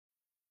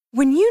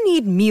When you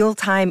need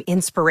mealtime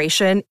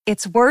inspiration,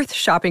 it's worth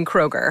shopping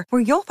Kroger,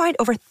 where you'll find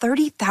over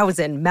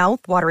 30,000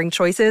 mouth-watering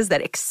choices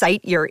that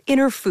excite your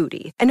inner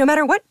foodie. And no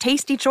matter what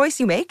tasty choice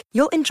you make,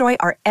 you'll enjoy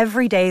our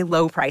everyday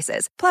low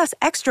prices, plus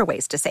extra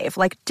ways to save,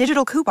 like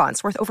digital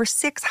coupons worth over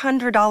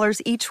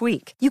 $600 each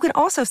week. You can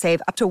also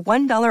save up to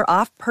 $1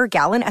 off per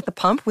gallon at the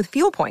pump with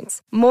fuel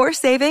points. More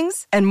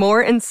savings and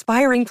more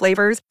inspiring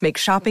flavors make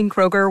shopping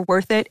Kroger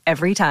worth it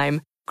every time.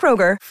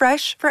 Kroger,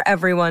 fresh for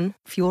everyone.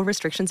 Fuel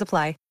restrictions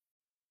apply.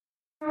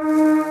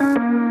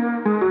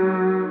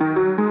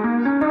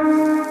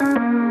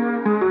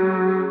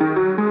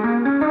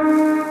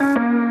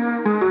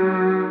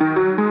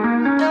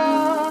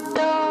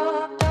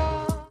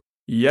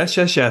 Yes,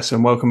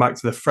 and welcome back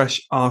to the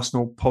Fresh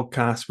Arsenal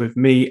podcast with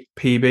me,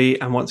 PB,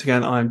 and once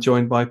again I'm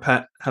joined by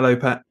Pet. Hello,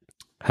 Pet.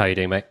 How are you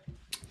doing, mate?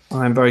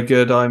 I'm very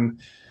good. I'm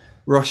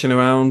rushing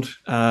around,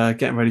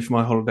 getting ready for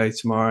my holiday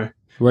tomorrow.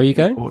 Where are you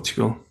going?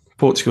 Portugal.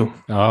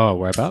 Oh,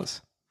 whereabouts?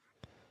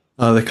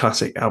 The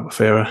classic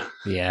Albufeira.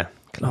 Yeah,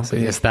 classic.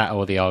 Is that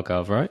or the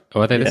Algarve, right?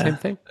 Or are they the same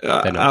thing?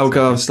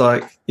 Algarve's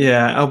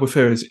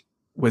Albufeira is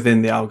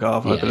within the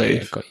Algarve, I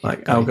believe.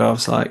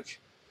 Algarve's like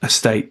a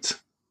state.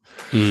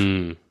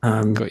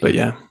 But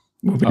yeah,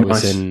 will be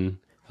nice.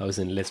 I was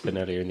in Lisbon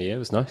earlier in the year. It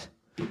was nice.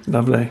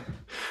 Lovely.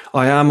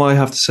 I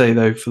have to say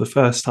though, for the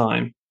first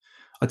time,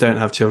 I don't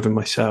have children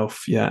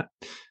myself yet,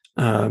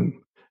 but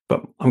I'm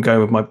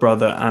going with my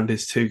brother and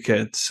his two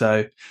kids.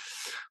 So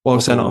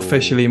whilst they're not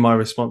officially my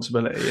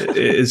responsibility, it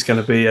is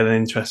going to be an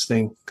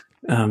interesting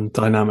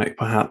dynamic,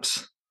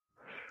 perhaps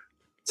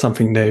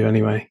something new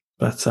anyway.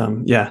 But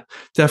yeah,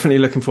 definitely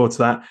looking forward to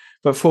that.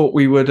 But thought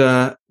we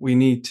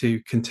need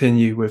to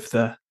continue with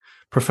the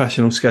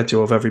professional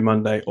schedule of every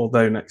Monday,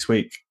 although next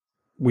week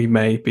we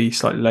may be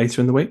slightly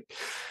later in the week.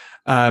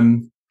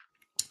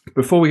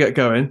 Before we get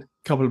going,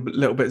 a couple of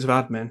little bits of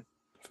admin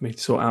for me to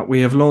sort out.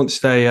 We have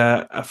launched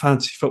a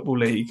fantasy football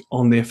league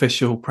on the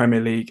official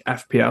Premier League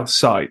FPL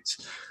site.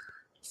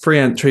 Free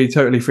entry,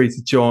 totally free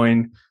to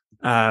join.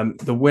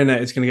 The winner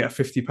is going to get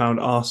a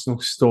 £50 Arsenal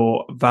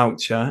store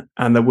voucher,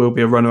 and there will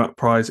be a runner-up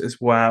prize as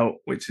well,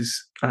 which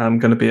is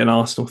going to be an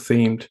Arsenal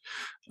themed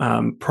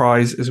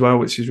prize as well,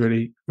 which is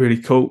really, really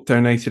cool.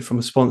 Donated from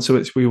a sponsor,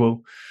 which we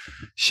will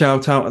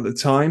shout out at the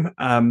time.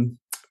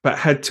 But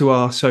head to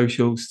our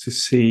socials to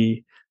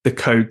see the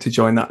code to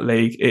join that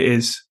league. It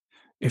is,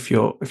 if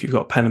you've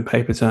got pen and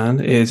paper to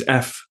hand, it is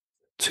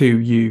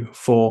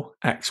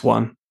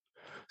F2U4X1.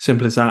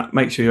 Simple as that.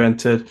 Make sure you're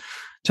entered.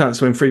 Chance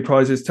to win free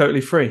prizes,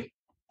 totally free.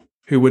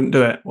 Who wouldn't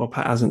do it? Well,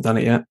 Pat hasn't done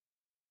it yet,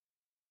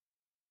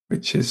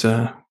 which is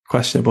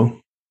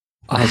questionable.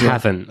 I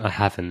haven't.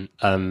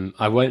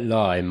 I won't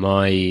lie.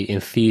 My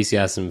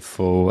enthusiasm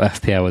for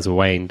FPL has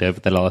waned over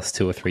the last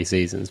 2 or 3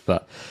 seasons,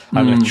 but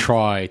I'm going to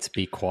try to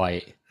be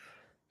quite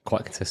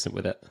consistent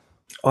with it.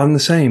 I'm the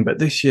same, but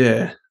this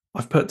year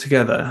I've put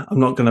together. I'm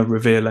not going to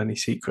reveal any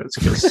secrets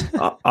because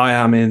I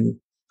am in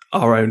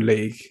our own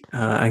league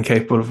and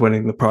capable of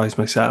winning the prize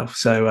myself.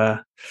 So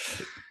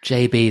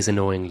JB's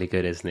annoyingly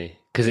good, isn't he?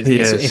 Because it's he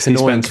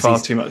annoying. Spends far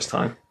too much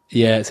time.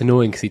 Yeah, it's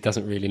annoying because he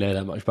doesn't really know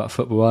that much about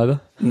football either.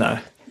 No.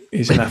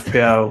 He's an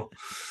FPL.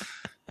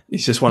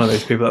 He's just one of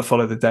those people that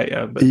follow the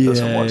data but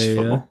doesn't watch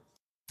football.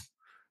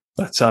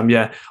 But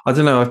I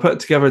don't know. I put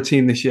together a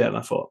team this year and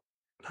I thought,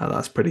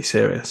 that's pretty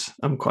serious.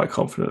 I'm quite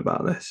confident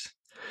about this.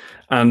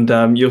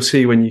 And you'll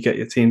see when you get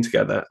your team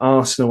together.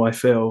 Arsenal, I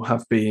feel,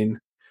 have been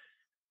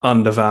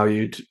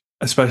undervalued,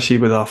 especially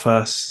with our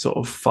first sort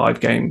of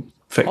 5-game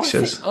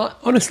fixtures.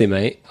 Honestly,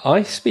 mate,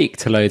 I speak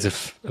to loads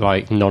of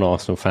like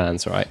non-Arsenal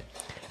fans, right?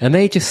 And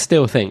they just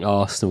still think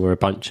Arsenal were a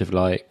bunch of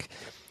like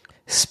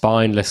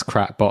spineless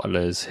crap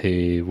bottlers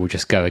who will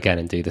just go again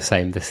and do the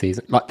same this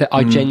season.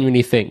 I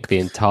genuinely think the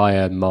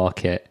entire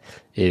market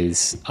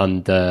is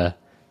under,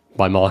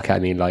 by market I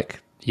mean like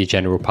your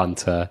general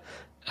punter,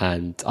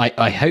 and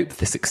I hope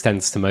this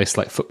extends to most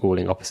like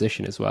footballing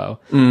opposition as well,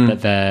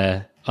 that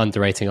they're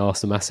underrating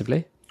Arsenal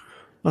massively.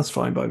 That's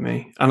fine by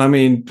me. And I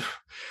mean,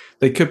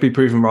 they could be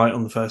proven right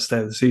on the first day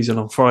of the season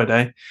on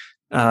Friday,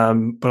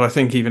 but I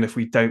think even if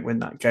we don't win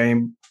that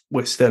game,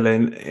 we're still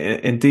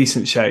in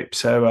decent shape.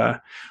 So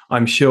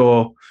I'm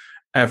sure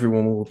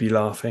everyone will be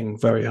laughing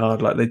very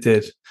hard like they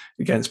did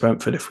against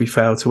Brentford if we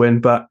fail to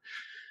win. But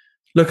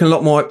looking a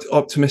lot more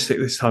optimistic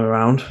this time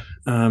around.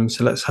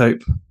 So let's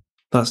hope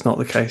that's not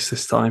the case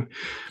this time.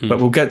 But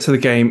we'll get to the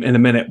game in a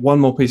minute.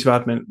 One more piece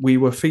of admin. We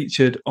were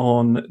featured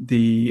on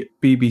the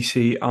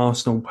BBC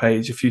Arsenal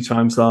page a few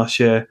times last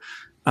year,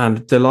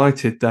 and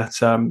delighted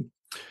that on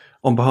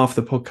behalf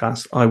of the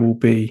podcast, I will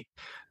be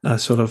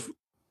sort of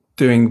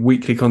doing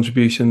weekly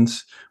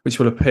contributions, which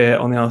will appear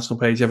on the Arsenal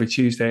page every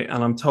Tuesday.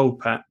 And I'm told,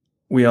 Pat,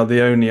 we are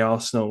the only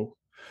Arsenal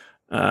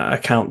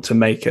account to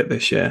make it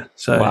this year.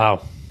 So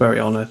wow, very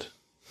honoured.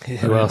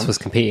 Who else was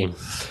competing?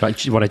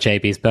 Like one of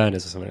JB's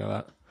burners or something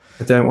like that?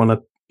 I don't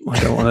want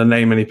to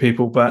name any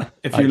people, but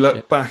if you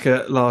look back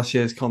at last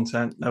year's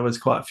content, there was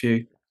quite a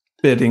few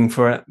bidding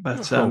for it.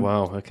 But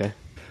wow, okay.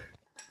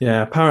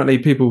 Yeah, apparently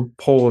people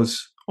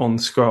pause on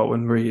scroll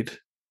and read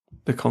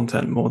the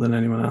content more than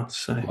anyone else.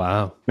 So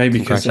Wow. maybe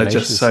because they're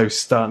just so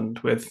stunned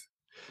with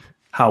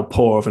how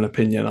poor of an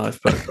opinion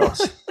I've put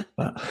across.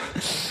 But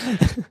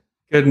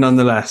good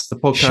nonetheless. The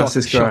podcast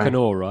is growing. Shock and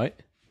awe, right?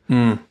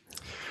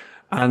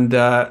 And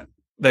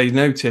they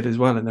noted as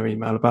well in their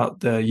email about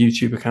the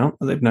YouTube account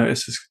that they've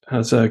noticed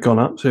has gone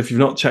up. So if you've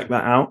not checked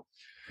that out,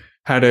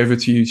 head over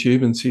to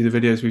YouTube and see the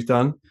videos we've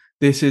done.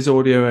 This is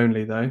audio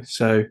only though,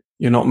 so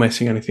you're not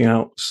missing anything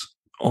else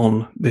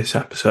on this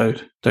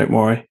episode. Don't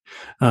worry.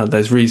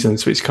 There's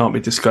reasons which can't be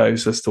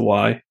disclosed as to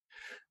why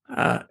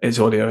it's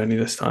audio only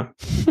this time.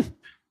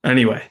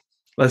 Anyway,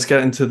 let's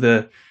get into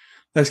the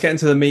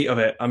meat of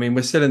it. I mean,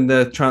 we're still in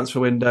the transfer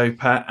window,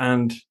 Pat,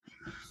 and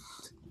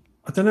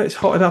I don't know, it's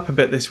hotted up a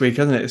bit this week,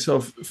 hasn't it? It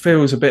sort of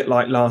feels a bit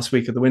like last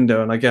week of the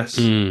window, and I guess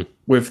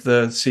with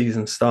the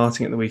season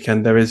starting at the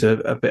weekend, there is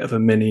a bit of a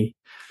mini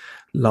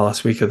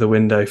last week of the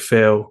window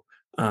feel,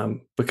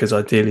 because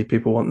ideally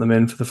people want them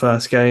in for the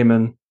first game,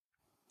 and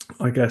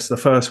I guess the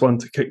first one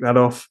to kick that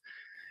off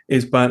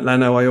is Bernd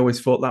Leno. I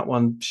always thought that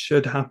one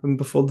should happen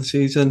before the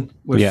season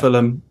with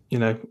Fulham,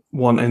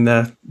 wanting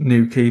their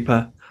new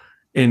keeper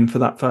in for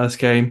that first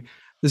game.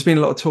 There's been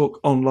a lot of talk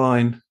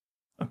online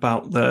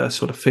about the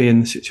sort of fee in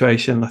the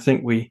situation. I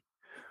think we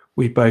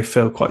both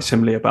feel quite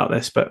similarly about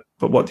this, but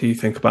what do you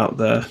think about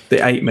the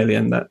 8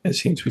 million that it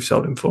seems we've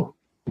sold him for?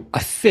 I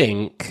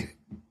think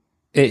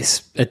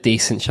it's a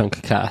decent chunk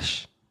of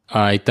cash.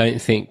 I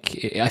think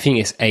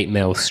it's 8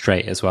 mil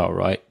straight as well,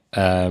 right?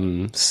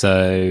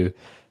 So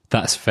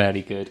that's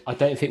fairly good. I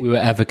don't think we were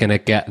ever going to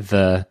get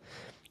the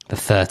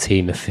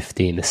 13, the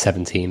 15, the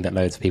 17 that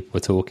loads of people were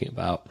talking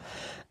about.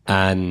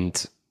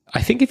 And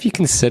I think if you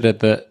consider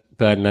that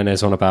Bernd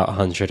Leno's on about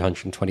 100,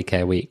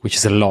 120k a week, which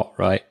is a lot,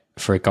 right,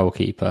 for a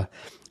goalkeeper.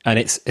 And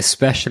it's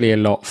especially a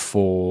lot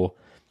for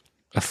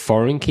a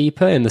foreign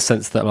keeper in the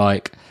sense that,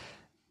 like,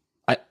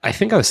 I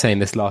think I was saying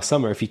this last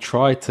summer, if you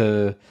try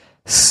to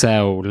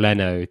sell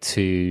Leno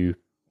to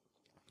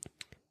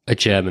a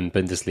German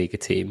Bundesliga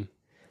team,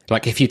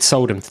 like if you'd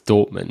sold him to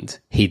Dortmund,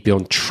 he'd be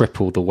on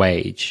triple the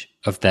wage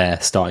of their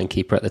starting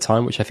keeper at the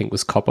time, which I think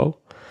was Kobel,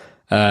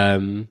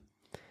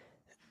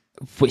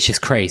 which is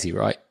crazy,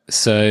 right?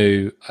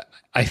 So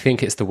I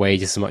think it's the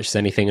wages as much as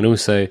anything. And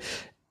also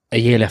a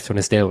year left on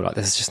his deal. Like,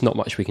 there's just not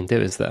much we can do,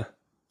 is there?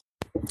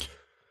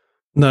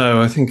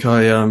 No, I think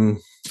I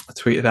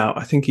tweeted out,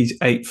 I think he's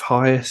 8th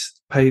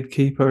highest paid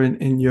keeper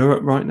in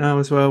Europe right now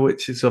as well,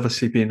 which has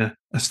obviously been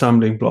a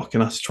stumbling block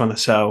in us trying to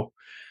sell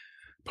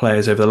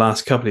players over the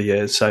last couple of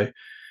years. So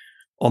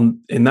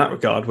in that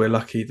regard, we're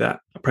lucky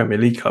that a Premier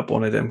League club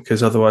wanted him,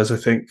 because otherwise I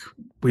think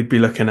we'd be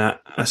looking at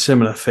a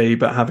similar fee,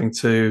 but having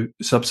to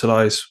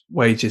subsidise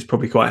wages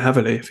probably quite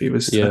heavily if he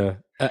was to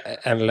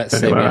and let's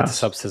say we had to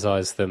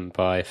subsidise them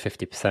by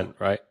 50%,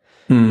 right?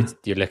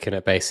 You're looking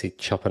at basically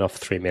chopping off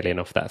 3 million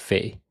off that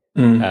fee,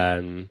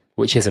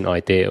 which isn't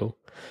ideal.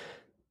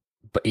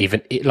 But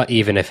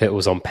even if it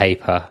was on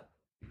paper,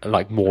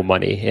 like more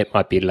money, it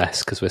might be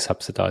less because we're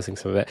subsidising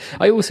some of it.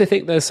 I also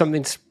think there's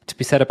something to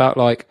be said about,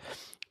 like,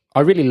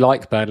 I really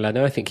like Bernd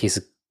Leno. I think he's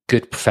a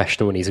good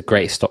professional and he's a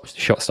great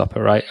shot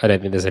stopper, right? I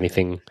don't think there's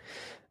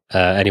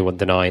anyone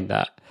denying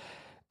that.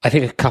 I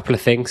think a couple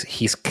of things.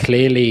 He's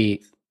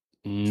clearly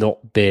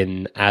not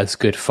been as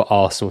good for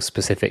Arsenal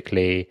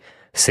specifically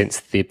since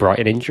the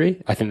Brighton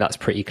injury. I think that's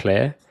pretty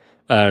clear.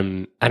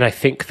 And I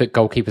think that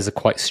goalkeepers are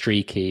quite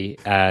streaky,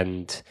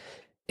 and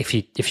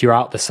if you're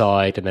out the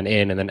side and then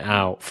in and then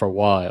out for a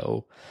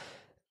while,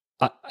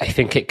 I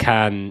think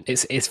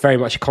it's very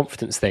much a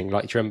confidence thing.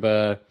 Like, do you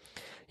remember,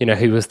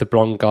 who was the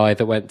blonde guy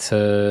that went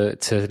to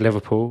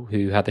Liverpool,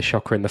 who had the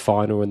shocker in the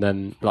final and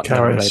then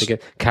never played again?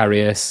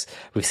 Karius.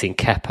 We've seen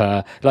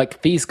Kepa.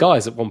 Like, these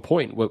guys at one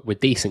point were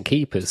decent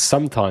keepers.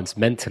 Sometimes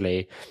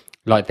mentally,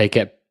 like, they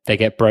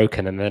get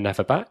broken and they're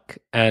never back.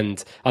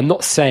 And I'm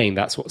not saying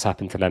that's what's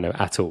happened to Leno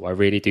at all. I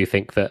really do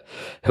think that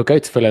he'll go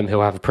to Fulham,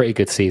 he'll have a pretty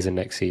good season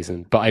next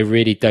season. But I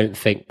really don't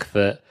think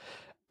that...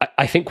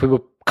 I think we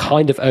were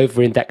kind of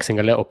over-indexing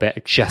a little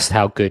bit just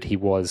how good he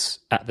was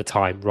at the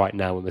time right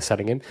now when we're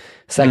selling him.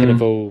 Second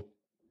of all,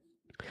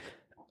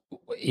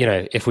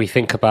 if we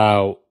think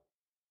about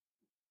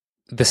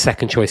the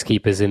second choice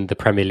keepers in the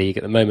Premier League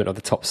at the moment on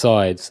the top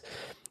sides,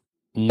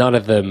 none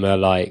of them are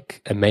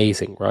like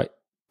amazing, right?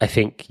 I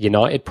think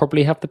United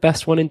probably have the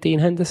best one in Dean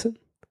Henderson.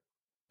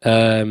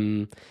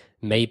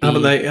 Maybe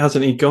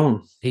hasn't he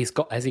gone?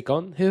 Has he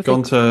gone? Who have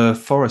gone to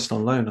Forest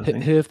on loan, I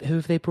think. Who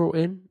have they brought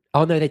in?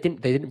 Oh no, they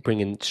didn't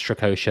bring in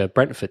Strakosha.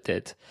 Brentford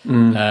did.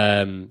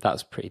 That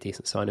was a pretty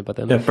decent signing by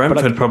them. Yeah,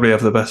 Brentford probably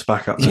have the best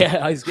backup.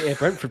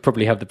 Brentford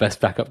probably have the best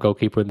backup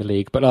goalkeeper in the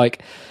league. But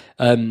like,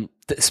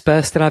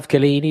 Spurs still have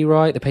Galini,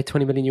 right? They paid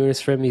 20 million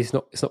euros for him. He's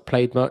not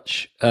played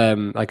much.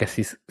 I guess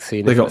he's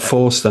seen. They got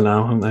Forster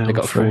now, haven't they? They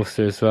got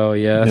Forster as well.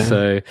 Yeah.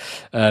 So,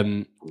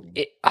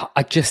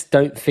 I just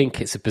don't think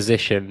it's a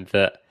position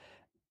that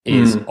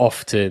is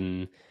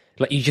often,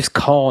 like, you just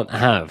can't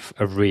have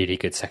a really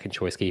good second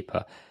choice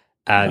keeper.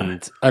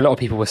 And a lot of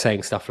people were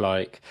saying stuff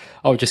like,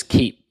 "Oh, just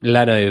keep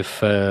Leno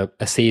for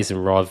a season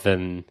rather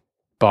than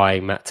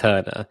buying Matt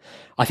Turner.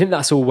 I think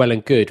that's all well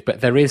and good,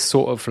 but there is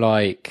sort of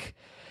like,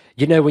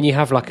 when you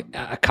have like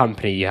a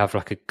company, you have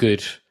like a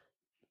good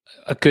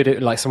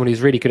like someone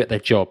who's really good at their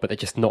job, but they're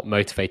just not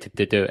motivated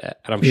to do it.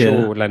 And I'm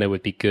sure Leno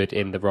would be good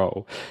in the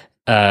role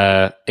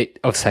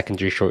of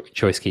secondary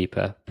choice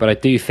keeper. But I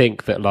do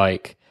think that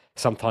like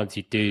sometimes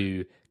you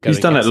do. He's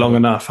done it long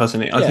enough,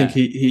 hasn't he? Yeah. I think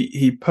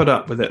he put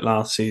up with it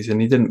last season.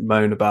 He didn't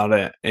moan about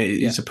it.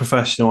 He's a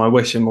professional. I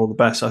wish him all the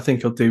best. I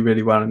think he'll do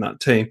really well in that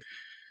team.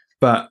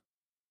 But,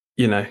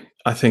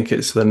 I think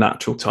it's the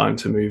natural time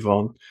to move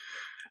on.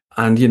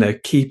 And,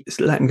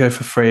 let him go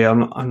for free.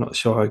 I'm not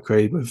sure I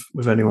agree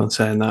with anyone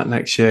saying that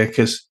next year,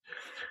 because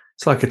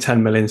it's like a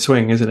 10 million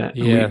swing, isn't it?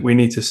 Yeah. We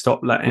need to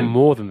stop letting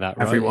more than that,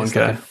 right? Everyone it's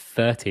go. Like a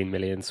 13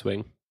 million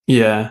swing.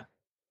 Yeah.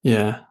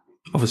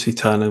 Obviously,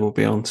 Turner will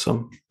be on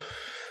some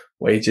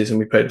wages, and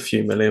we paid a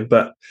few million,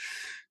 but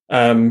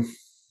I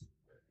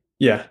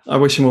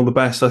wish him all the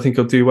best. I think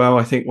he'll do well.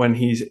 I think when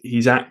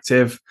he's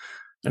active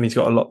and he's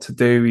got a lot to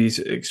do, he's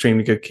an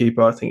extremely good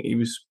keeper. I think he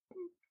was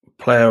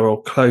player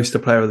or close to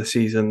player of the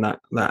season that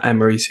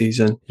Emery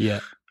season.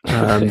 Yeah,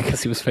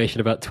 because he was facing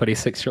about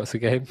 26 shots a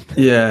game.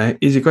 Yeah,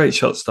 he's a great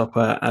shot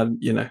stopper,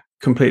 and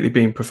completely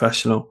being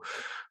professional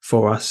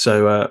for us.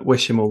 So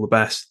wish him all the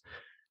best.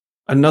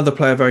 Another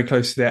player very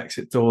close to the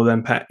exit door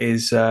then, Pet,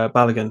 is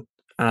Balogun,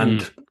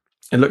 and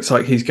it looks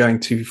like he's going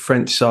to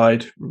French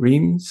side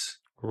Reims,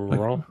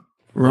 something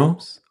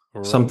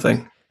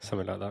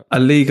like that. A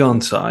Ligue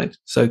 1 side,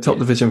 so top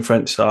division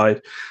French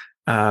side,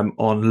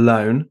 on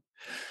loan.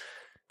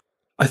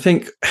 I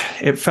think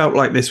it felt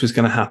like this was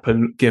going to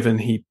happen, given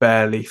he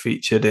barely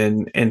featured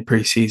in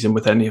pre-season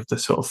with any of the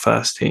sort of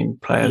first team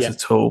players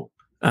at all.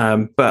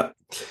 But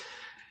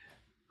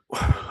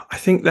I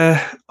think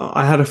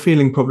I had a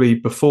feeling probably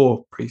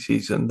before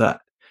pre-season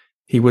that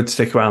he would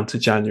stick around to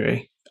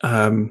January.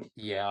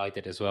 I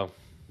did as well.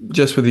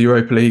 Just with the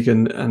Europa League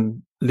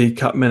and League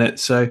Cup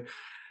minutes. So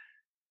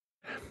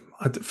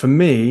for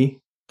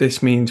me,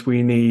 this means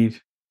we need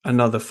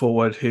another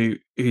forward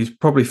whose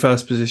probably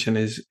first position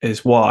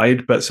is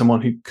wide, but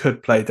someone who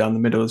could play down the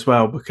middle as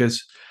well,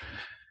 because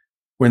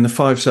we're in the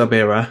 5-sub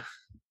era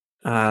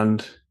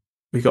and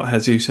we got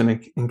Jesus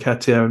and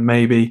Nketiah and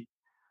maybe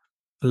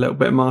a little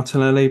bit of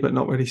Martinelli, but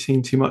not really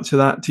seen too much of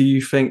that. Do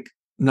you think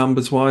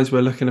numbers wise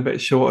we're looking a bit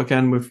short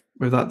again with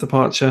that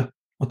departure?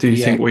 Or do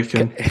you think we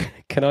can...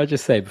 Can I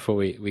just say before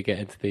we get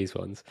into these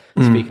ones,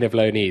 speaking of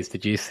loanees,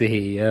 did you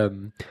see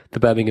the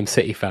Birmingham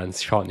City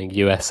fans chanting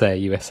USA,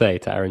 USA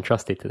to Aaron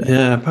Trusty today?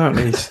 Yeah,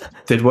 apparently he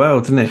did well,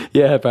 didn't he?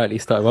 Yeah, apparently he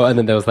started well. And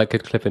then there was like a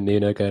clip of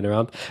Nuno going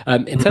around.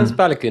 In terms of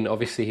Balogun,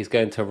 obviously he's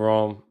going to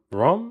Rom.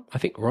 I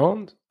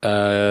don't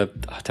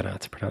know how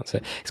to pronounce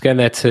it. He's going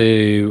there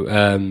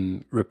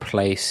to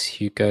replace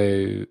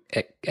Hugo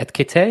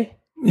Ekitike.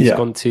 He's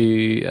gone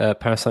to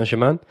Paris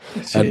Saint-Germain.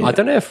 I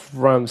don't know if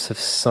Rams have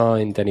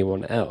signed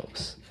anyone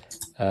else,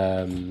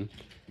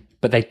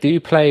 but they do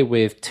play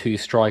with two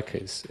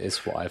strikers,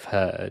 is what I've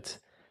heard,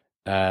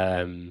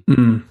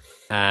 and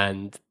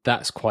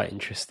that's quite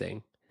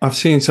interesting. I've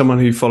seen someone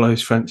who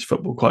follows French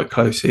football quite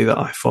closely that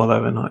I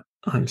follow, and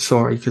I'm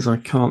sorry because I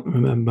can't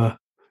remember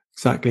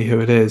exactly who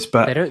it is,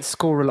 but they don't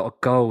score a lot of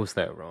goals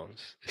though,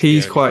 Rams.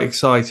 He's quite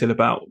excited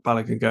about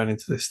Balogun going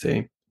into this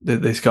team.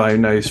 This guy who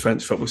knows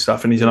French football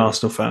stuff, and he's an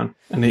Arsenal fan,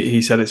 and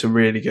he said it's a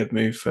really good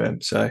move for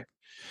him. So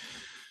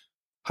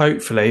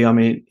hopefully, I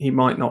mean, he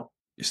might not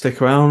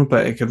stick around,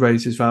 but it could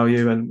raise his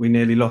value, and we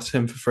nearly lost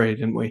him for free,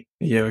 didn't we,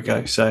 a year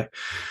ago? So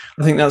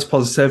I think that's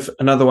positive.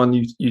 Another one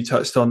you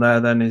touched on there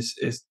then is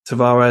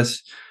Tavares,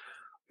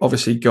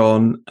 obviously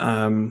gone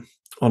on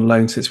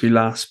loan since we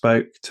last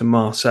spoke to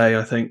Marseille.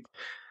 I think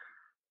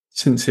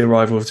since the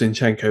arrival of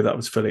Zinchenko, that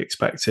was fully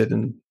expected,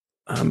 and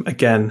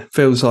again,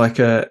 feels like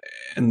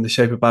in the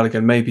shape of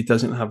Balogun, maybe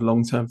doesn't have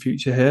long-term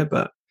future here,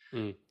 but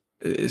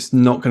it's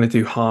not going to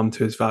do harm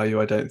to his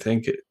value, I don't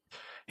think.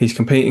 He's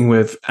competing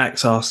with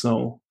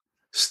ex-Arsenal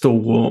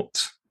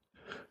stalwart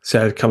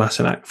Sead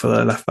Kolasinac for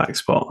the left-back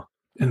spot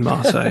in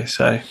Marseille,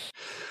 so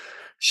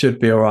should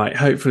be all right.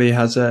 Hopefully he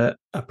has a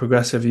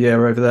progressive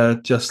year over there,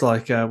 just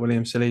like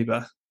William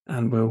Saliba,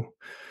 and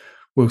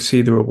we'll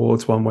see the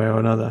rewards one way or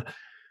another.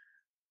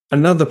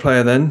 Another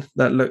player then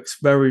that looks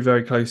very,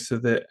 very close to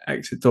the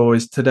exit door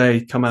is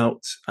today come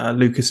out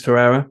Lucas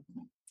Torreira,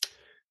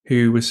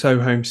 who was so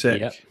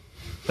homesick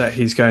that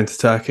he's going to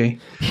Turkey.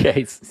 Yeah,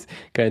 he's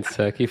going to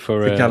Turkey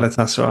for a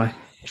Galatasaray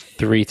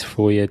 3 to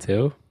 4 year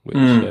deal, which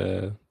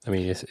I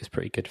mean is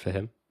pretty good for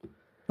him.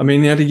 I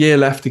mean, he had a year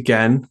left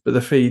again, but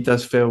the fee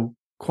does feel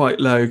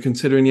quite low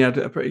considering he had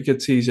a pretty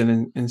good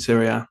season in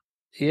Serie A.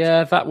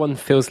 Yeah, that one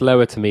feels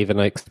lower to me than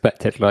I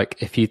expected. Like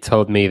if you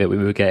told me that we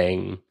were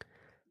getting,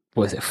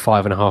 what is it,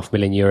 €5.5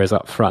 million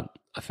up front,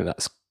 I think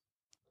that's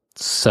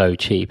so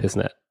cheap,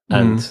 isn't it?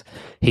 And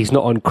he's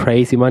not on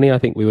crazy money. I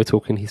think we were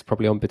talking he's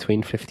probably on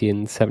between 50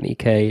 and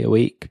 70k a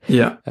week.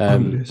 Yeah.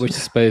 Which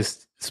I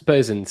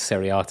suppose in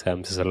Serie A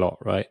terms is a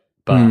lot, right?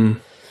 But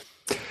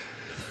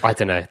I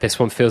don't know. This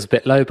one feels a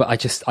bit low, but I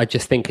just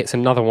think it's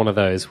another one of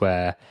those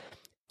where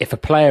if a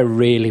player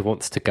really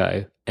wants to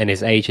go and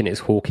his agent is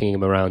hawking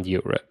him around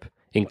Europe,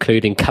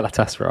 including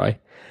Galatasaray,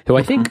 who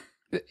I think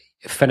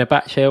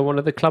Fenerbahce are one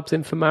of the clubs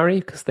in for Mari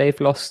because they've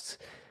lost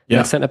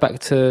their centre back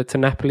to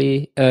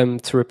Napoli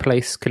to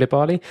replace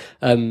Koulibaly.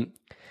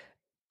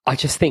 I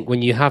just think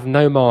when you have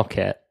no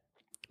market,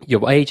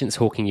 your agent's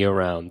hawking you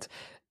around.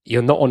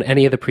 You're not on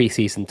any of the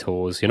pre-season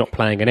tours. You're not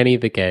playing in any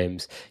of the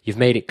games. You've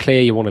made it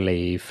clear you want to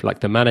leave. Like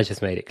the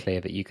manager's made it clear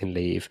that you can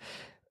leave.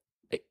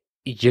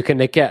 You're going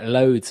to get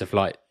loads of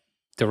like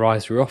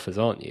derisory offers,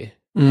 aren't you?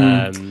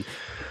 And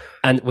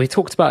we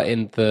talked about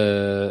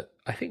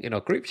I think in our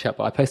group chat,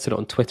 but I posted it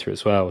on Twitter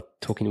as well,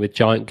 talking with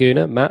Giant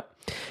Gooner, Matt.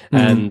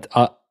 And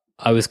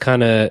I was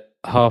kind of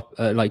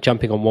like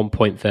jumping on one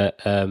point that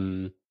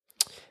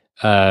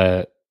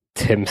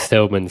Tim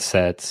Stillman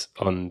said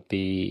on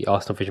the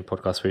Arsenal Vision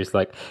podcast, where he's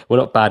like, we're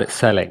not bad at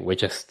selling, we're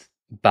just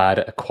bad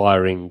at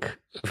acquiring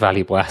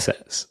valuable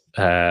assets.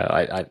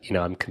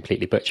 I'm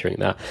completely butchering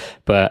that.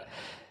 But,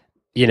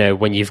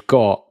 when you've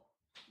got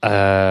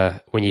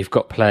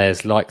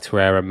players like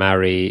Torreira,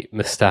 Mari,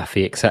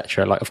 Mustafi,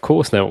 etc., like of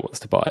course no one wants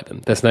to buy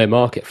them. There's no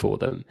market for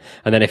them.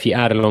 And then if you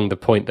add along the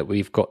point that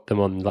we've got them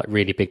on like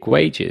really big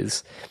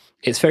wages,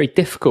 it's very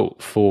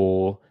difficult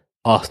for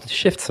Arsenal to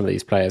shift some of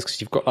these players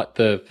because you've got like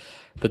the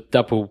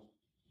double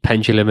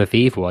pendulum of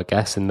evil, I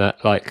guess, in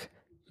that like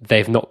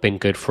they've not been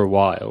good for a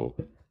while.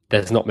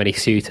 There's not many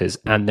suitors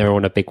and they're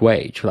on a big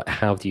wage. Like,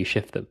 how do you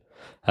shift them?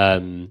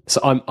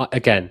 So I'm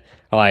again,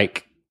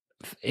 like,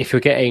 if you're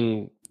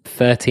getting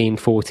 13,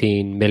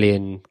 14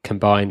 million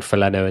combined for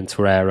Leno and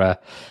Torreira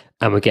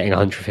and we're getting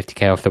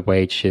 150k off the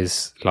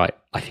wages, like,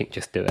 I think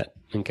just do it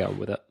and get on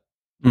with it.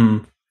 I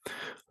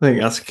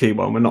think that's a key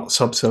one. We're not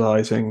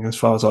subsidising, as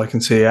far as I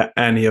can see,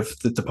 any of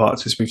the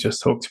departures we've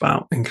just talked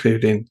about,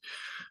 including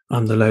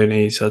under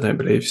loanees, I don't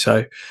believe.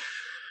 So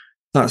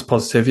that's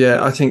positive.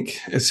 Yeah, I think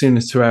as soon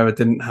as Torreira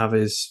didn't have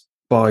his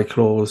buy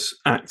clause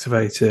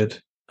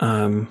activated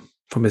from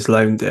his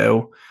loan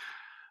deal,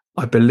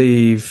 I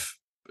believe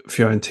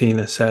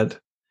Fiorentina said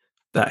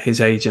that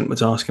his agent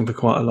was asking for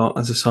quite a lot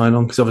as a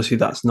sign-on, because obviously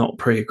that's not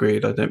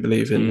pre-agreed, I don't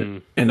believe,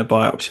 in a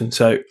buy option.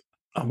 So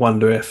I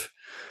wonder if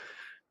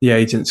the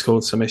agent's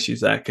caused some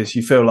issues there, because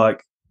you feel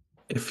like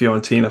if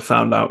Fiorentina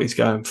found out he's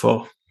going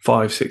for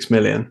 5-6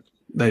 million,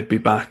 they'd be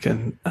back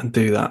and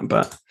do that.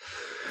 But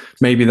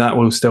maybe that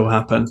will still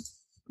happen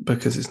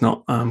because it's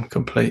not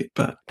complete.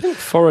 But I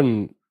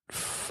think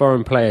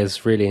foreign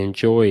players really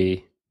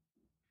enjoy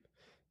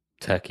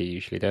Turkey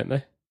usually, don't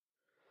they?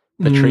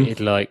 They're treated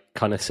like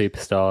kind of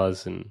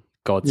superstars and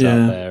gods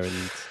out there,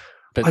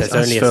 but there's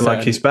only feel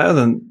like he's better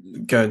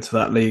than going to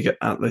that league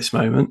at this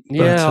moment.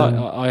 Yeah,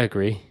 I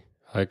agree.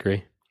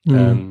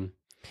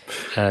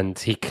 And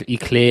he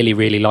clearly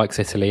really likes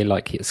Italy.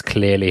 Like, it's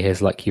clearly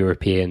his like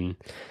European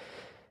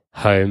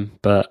home.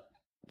 But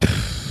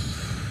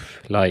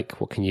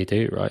like, what can you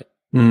do, right?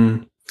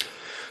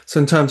 So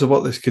in terms of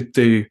what this could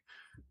do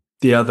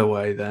the other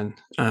way, then,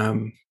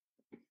 where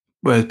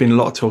there's been a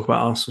lot of talk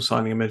about Arsenal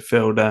signing a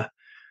midfielder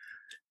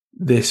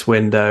this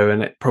window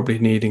and it probably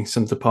needing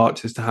some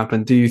departures to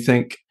happen. Do you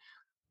think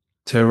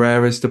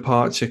Torreira's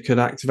departure could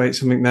activate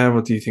something there,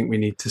 or do you think we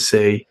need to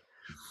see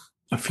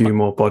a few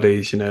more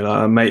bodies,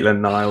 like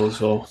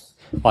Maitland-Niles? Or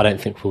I don't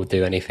think we'll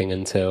do anything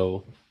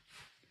until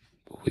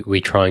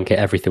we try and get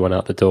everyone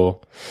out the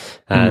door.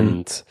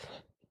 And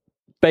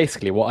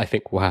basically what I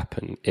think will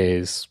happen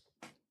is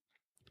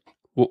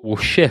we'll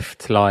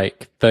shift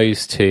like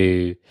those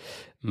two,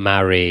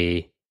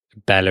 Mari,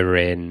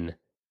 Bellerin,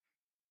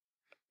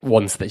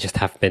 ones that just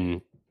have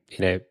been,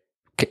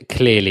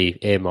 clearly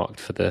earmarked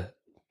for the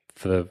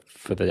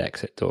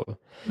exit door.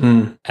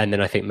 And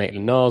then I think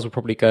Maitland-Niles will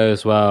probably go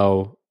as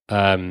well.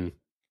 I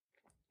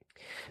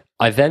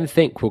then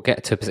think we'll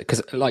get to a position,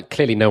 because like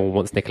clearly no one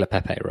wants Nicola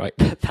Pepe, right?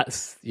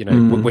 That's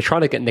we're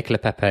trying to get Nicola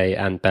Pepe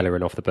and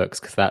Bellerin off the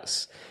books because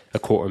that's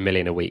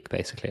 $250,000 a week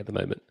basically at the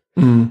moment,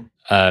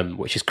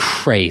 which is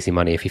crazy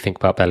money if you think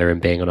about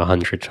Bellerin being on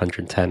 100,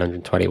 110,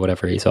 120,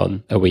 whatever he's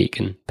on a week,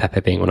 and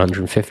Pepe being on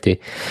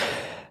 150.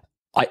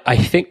 I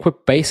think we're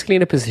basically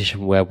in a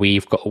position where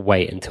we've got to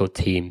wait until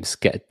teams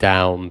get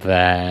down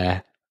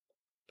their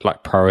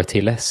like priority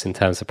lists in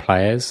terms of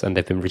players, and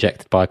they've been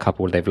rejected by a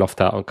couple, they've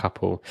lost out on a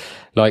couple.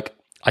 Like,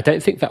 I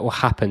don't think that will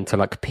happen to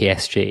like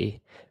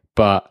PSG,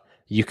 but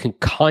you can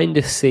kind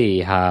of see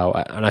how,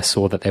 and I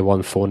saw that they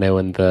won 4-0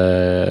 in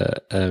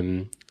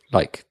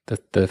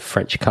the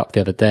French Cup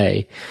the other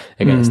day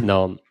against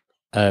Nantes,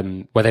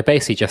 where they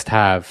basically just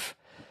have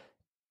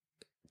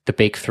the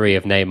big three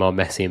of Neymar,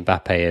 Messi, and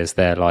Mbappe as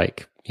their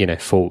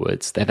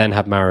forwards. They then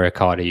have Mario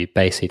Icardi, who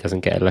basically doesn't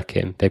get a look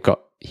in. They've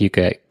got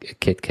Hugo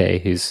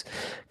Ekitike, who's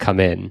come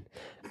in,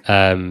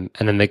 and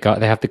then they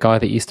have the guy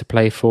that used to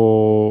play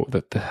for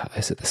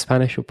is it the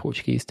Spanish or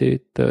Portuguese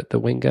dude, the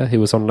winger who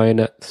was on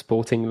loan at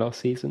Sporting last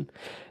season.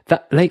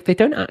 That they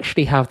don't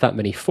actually have that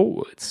many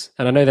forwards,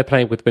 and I know they're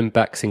playing with wing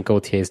backs in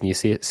Gaultier's new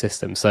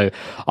system. So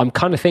I'm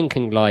kind of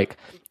thinking like,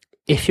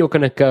 if you're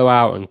going to go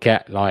out and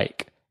get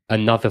like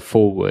another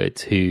forward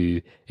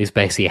who is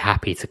basically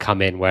happy to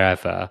come in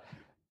wherever,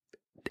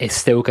 is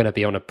still going to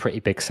be on a pretty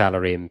big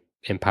salary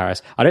in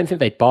Paris. I don't think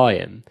they'd buy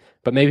him,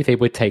 but maybe they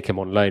would take him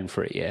on loan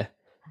for a year.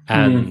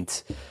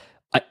 And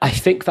I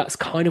think that's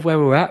kind of where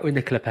we're at with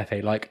Nicola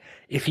Pepe. Like,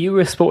 if you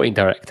were a sporting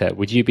director,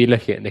 would you be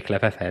looking at Nicola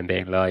Pepe and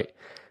being like,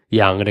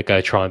 yeah, I'm going to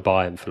go try and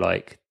buy him for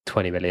like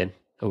 20 million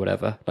or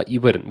whatever? Like,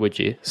 you wouldn't, would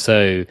you?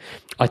 So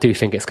I do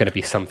think it's going to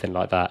be something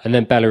like that. And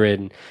then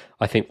Bellerin,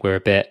 I think we're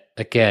a bit,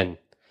 again,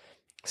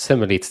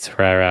 similarly to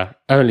Torreira,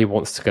 only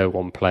wants to go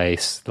one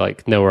place.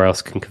 Like, nowhere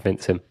else can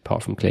convince him,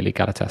 apart from clearly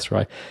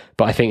Galatasaray.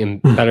 But I think in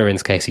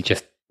Bellerin's case, he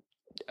just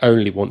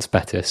only wants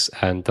Betis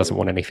and doesn't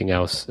want anything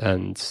else.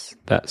 And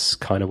that's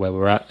kind of where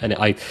we're at. And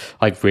I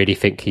really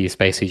think he's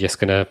basically just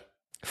going to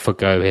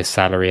forgo his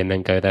salary and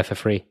then go there for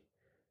free.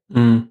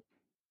 Yeah,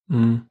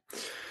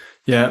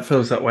 it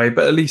feels that way.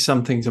 But at least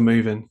some things are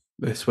moving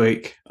this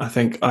week. I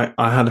think I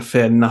had a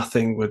fear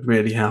nothing would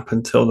really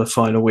happen till the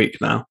final week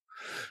now.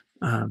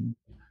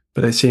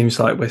 But it seems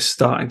like we're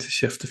starting to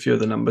shift a few of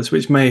the numbers,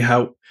 which may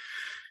help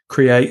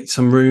create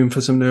some room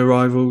for some new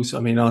arrivals. I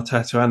mean,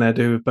 Arteta and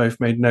Edu have both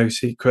made no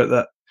secret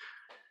that,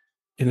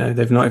 you know,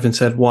 they've not even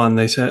said one.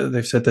 They've said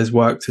there's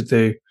work to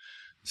do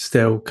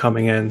still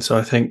coming in. So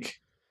I think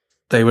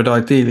they would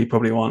ideally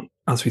probably want,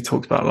 as we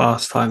talked about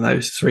last time,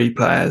 those 3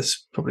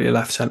 players, probably a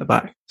left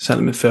centre-back,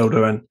 centre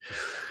midfielder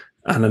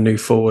and a new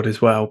forward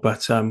as well.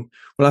 But we'll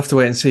have to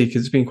wait and see,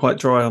 because it's been quite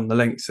dry on the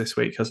links this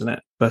week, hasn't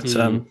it? But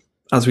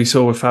as we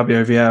saw with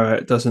Fabio Vieira,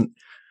 it doesn't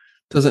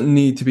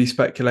need to be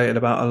speculated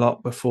about a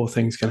lot before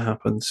things can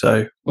happen.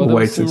 So we'll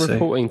wait and see. There was some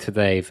reporting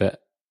today that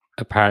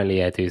apparently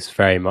Edu's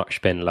very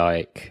much been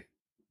like,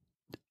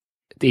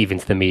 even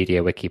to the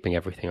media, we're keeping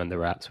everything under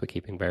wraps. We're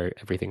keeping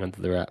everything under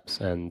the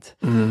wraps. And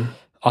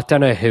I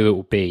don't know who it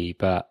will be,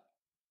 but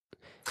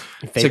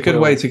it's a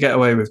good way to get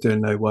away with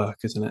doing no work,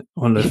 isn't it?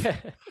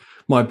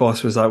 My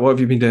boss was like, "What have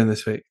you been doing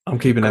this week?" I'm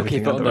keeping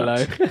everything under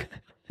wraps.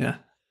 Yeah,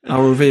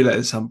 I'll reveal it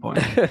at some point.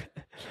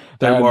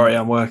 Don't worry,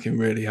 I'm working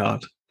really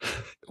hard.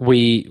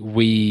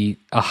 We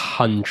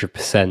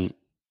 100%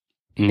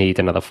 need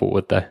another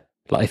forward though.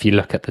 Like, if you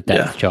look at the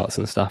depth charts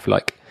and stuff,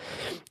 like,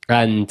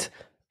 and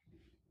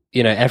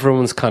you know,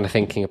 everyone's kind of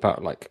thinking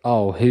about like,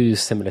 oh, who's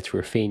similar to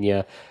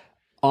Rafinha?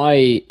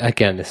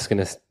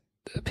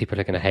 People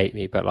are gonna hate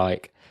me, but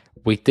like,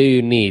 we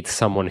do need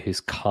someone who's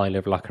kind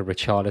of like a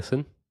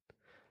Richarlison,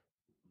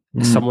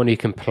 someone who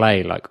can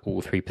play like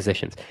all 3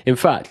 positions. In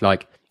fact,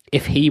 like,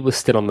 if he was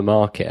still on the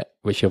market,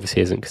 which he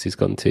obviously isn't because he's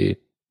gone to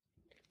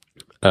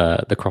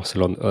the cross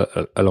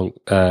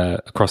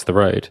across the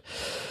road,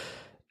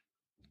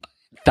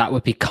 that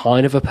would be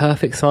kind of a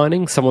perfect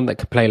signing. Someone that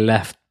could play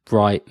left,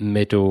 right,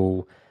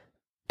 middle,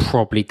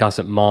 probably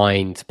doesn't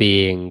mind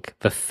being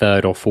the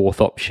 3rd or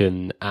 4th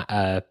option at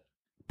a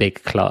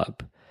big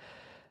club.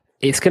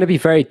 It's going to be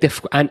very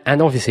difficult,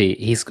 and obviously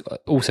he's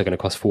also going to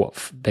cost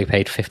they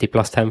paid 50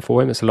 plus 10 for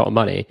him. It's a lot of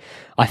money.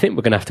 I think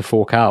we're going to have to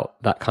fork out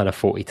that kind of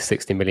 40 to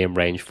 60 million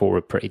range for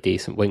a pretty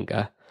decent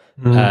winger.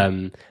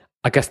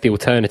 I guess the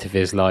alternative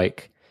is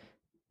like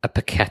a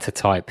Paqueta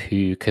type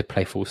who could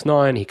play false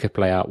 9. He could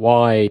play out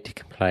wide. He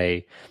can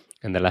play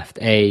in the left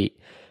 8.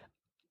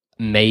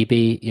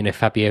 Maybe, you know,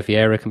 Fabio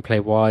Vieira can play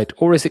wide.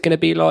 Or is it going to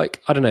be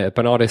like, I don't know, a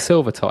Bernardo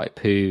Silva type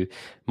who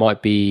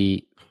might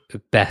be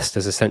best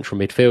as a central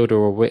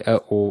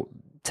midfielder or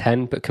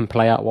 10, but can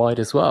play out wide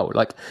as well?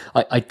 Like,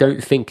 I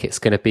don't think it's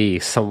going to be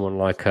someone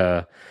like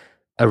a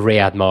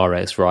Riyad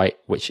Mahrez, right?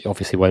 Which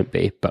obviously won't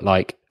be, but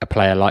like a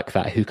player like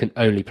that who can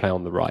only play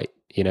on the right,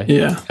 you know?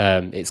 Yeah.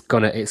 It's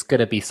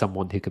gonna be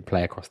someone who can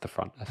play across the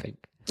front, I think.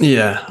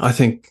 Yeah, I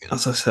think,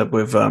 as I said,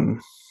 with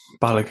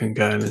Balogun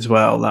going as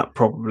well, that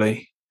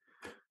probably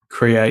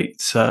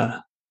creates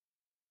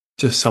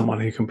just someone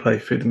who can play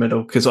through the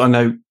middle. Because I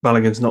know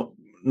Balogun's not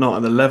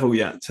at the level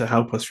yet to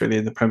help us really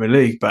in the Premier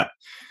League, but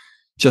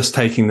just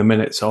taking the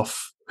minutes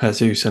off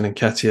Jesus and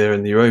Nketiah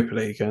in the Europa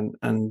League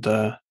and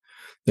the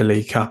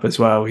League Cup as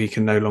well, he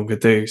can no longer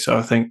do. So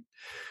I think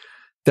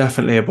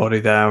definitely a body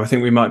there. I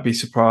think we might be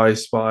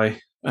surprised by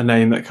a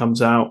name that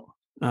comes out.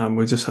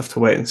 We'll just have to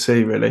wait and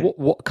see, really.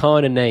 What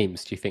kind of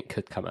names do you think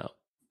could come out?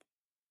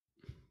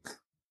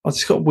 I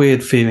just got a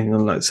weird feeling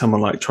on like someone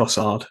like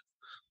Trossard.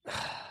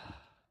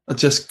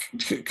 Just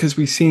because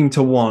we seem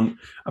to want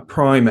a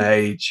prime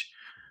age,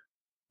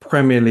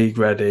 Premier League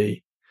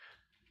ready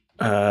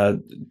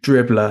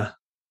dribbler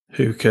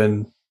who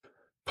can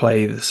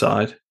play the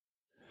side.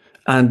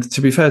 And to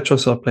be fair,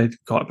 Trossard played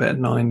quite a bit at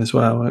 9 as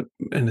well,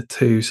 in a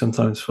 2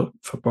 sometimes for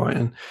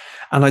Brighton.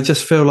 And I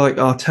just feel like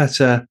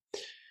Arteta,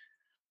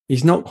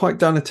 he's not quite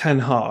done a Ten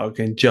Hag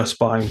in just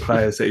buying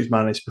players that he's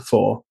managed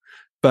before,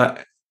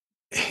 but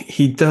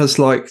he does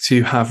like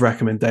to have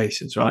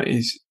recommendations, right?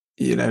 He's,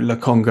 you know,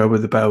 Lokonga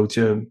with the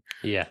Belgium,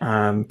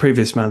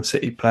 previous Man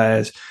City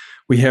players.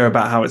 We hear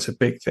about how it's a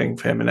big thing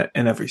for him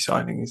in every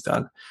signing he's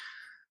done.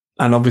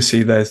 And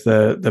obviously there's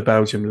the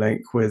Belgium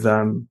link with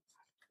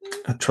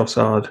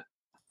Trossard.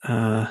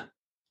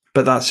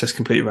 But that's just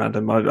completely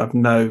random. I have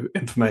no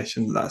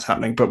information that's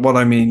happening. But what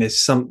I mean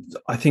is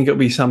I think it'll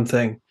be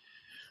something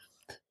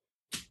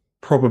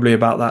probably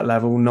about that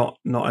level, not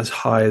as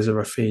high as a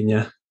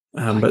Rafinha.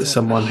 but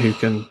someone who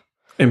can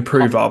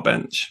improve our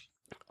bench.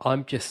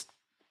 I'm just...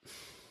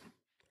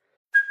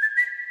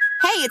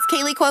 Hey, it's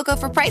Kaylee Cuoco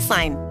for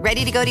Priceline.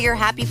 Ready to go to your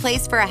happy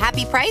place for a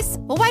happy price?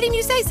 Well, why didn't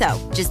you say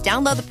so? Just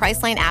download the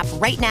Priceline app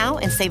right now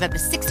and save up to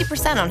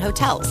 60% on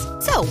hotels.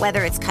 So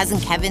whether it's Cousin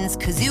Kevin's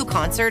Kazoo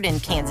Concert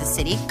in Kansas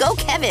City, go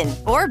Kevin,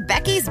 or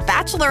Becky's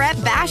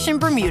Bachelorette Bash in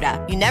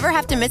Bermuda, you never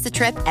have to miss a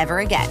trip ever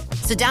again.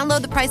 So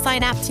download the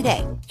Priceline app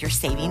today. Your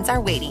savings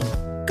are waiting.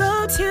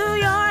 Go to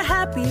your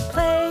happy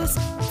place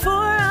for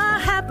a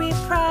happy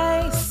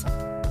price.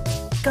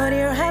 Go to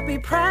your happy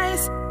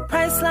price,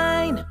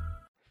 Priceline.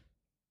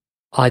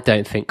 I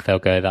don't think they'll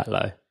go that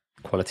low,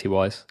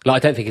 quality-wise. Like, I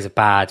don't think he's a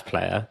bad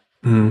player,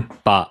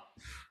 but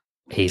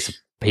he's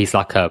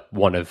like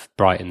one of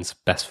Brighton's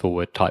best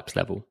forward types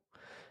level.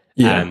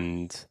 Yeah.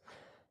 And,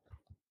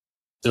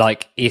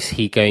 like, is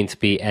he going to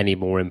be any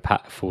more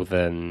impactful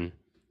than...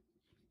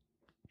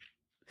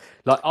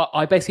 Like,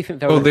 I basically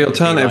think... Well, the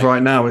alternative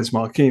right now is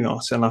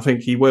Marquinhos, and I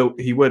think he would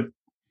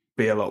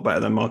be a lot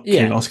better than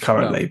Marquinhos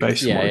currently,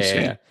 based on what we've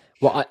seen.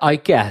 Well, I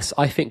guess,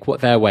 I think what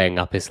they're weighing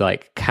up is,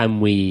 like, can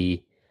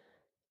we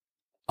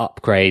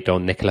upgrade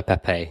on Nicola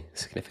Pepe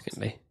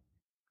significantly?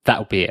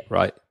 That'll be it,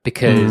 right?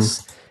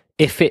 Because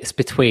if it's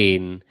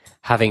between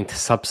having to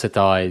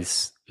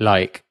subsidise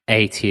like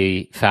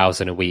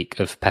 80,000 a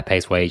week of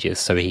Pepe's wages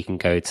so he can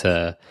go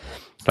to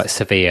like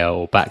Sevilla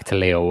or back to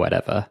Lille or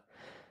whatever,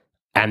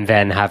 and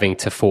then having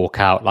to fork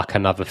out like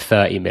another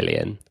 30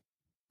 million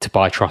to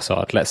buy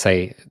Trossard, let's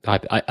say, I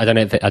don't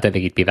know, I don't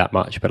think he'd be that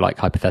much, but like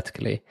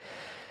hypothetically,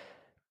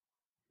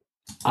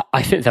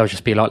 I think they'll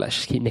just be like, let's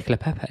just keep Nicola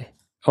Pepe.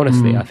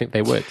 Honestly, I think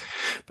they would.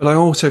 But I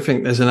also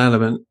think there's an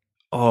element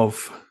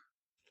of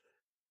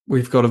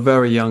we've got a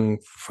very young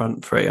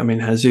front three. I mean,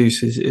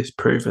 Jesus is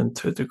proven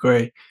to a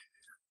degree.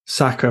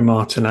 Saka and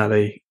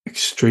Martinelli,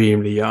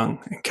 extremely young.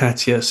 And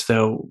Nketiah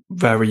still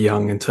very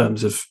young in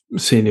terms of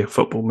senior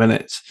football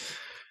minutes.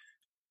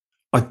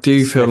 I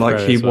do feel like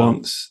he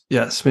wants...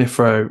 Yeah, Smith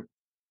Rowe,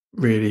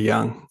 really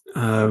young.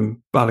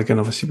 Balogun,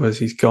 obviously, was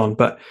he's gone.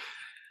 But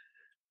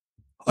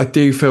I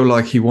do feel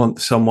like he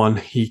wants someone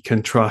he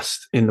can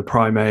trust in the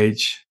prime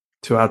age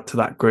to add to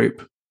that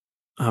group.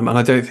 And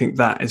I don't think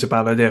that is a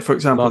bad idea. For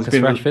example, Marcus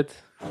Rashford?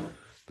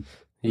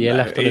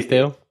 Left on his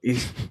deal?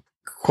 He's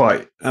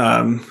quite...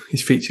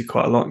 he's featured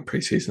quite a lot in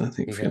pre-season, I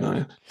think, for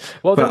United.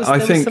 Well, there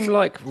was some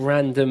like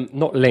random...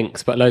 Not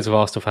links, but loads of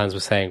Arsenal fans were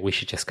saying we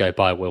should just go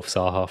buy Wilf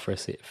Zaha for a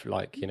seat,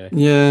 like, you know...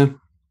 Yeah.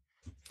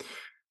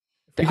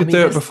 You could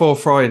do it before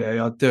Friday.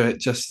 I'd do it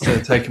just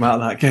to take him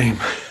out of that game.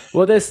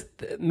 Well, there's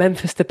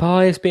Memphis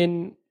Depay has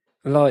been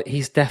like,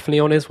 he's definitely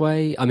on his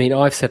way. I mean,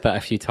 I've said that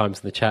a few times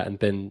in the chat and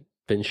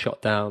been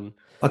shot down.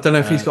 I don't know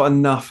if he's got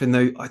enough in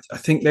the. I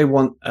think they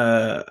want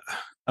a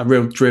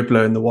real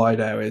dribbler in the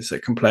wide areas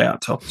that can play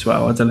out top as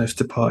well. I don't know if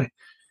Depay,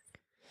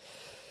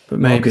 but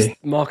maybe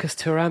Marcus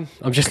Thuram.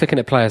 I'm just looking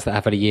at players that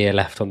have had a year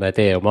left on their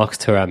deal. Marcus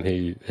Thuram,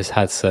 who has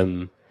had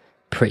some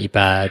pretty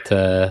bad,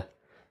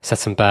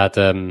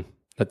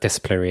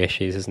 disciplinary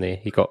issues, isn't he?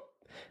 He got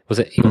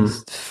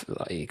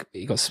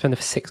suspended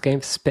for 6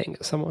 games for spitting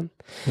at someone.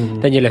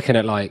 Then you're looking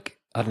at like,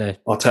 I don't know,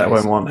 Arteta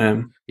won't want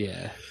him.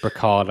 Yeah,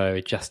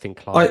 Bricalo, Justin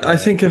Clark. I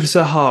think if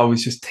Zaha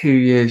was just 2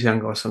 years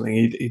younger or something,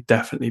 he'd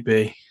definitely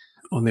be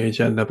on the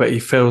agenda. But he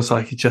feels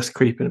like he's just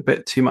creeping a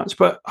bit too much.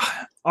 But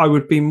I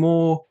would be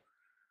more.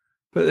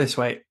 Put it this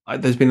way: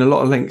 there's been a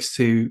lot of links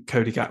to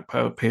Cody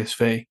Gakpo at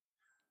PSV.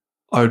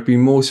 I would be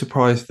more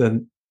surprised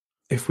than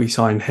if we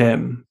signed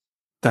him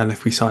than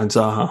if we signed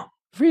Zaha.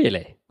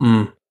 Really?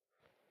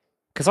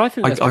 Because I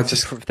think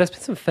there's been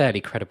some fairly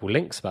credible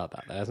links about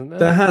that, hasn't there?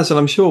 There has, and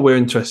I'm sure we're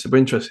interested. We're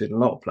interested in a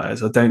lot of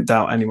players. I don't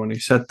doubt anyone who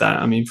said that.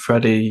 I mean,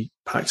 Freddie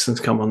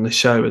Paxton's come on the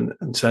show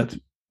and said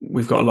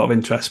we've got a lot of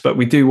interest, but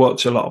we do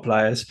watch a lot of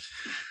players.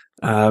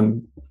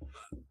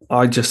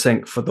 I just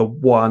think for the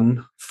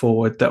one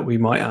forward that we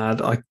might add,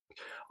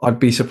 I'd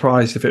be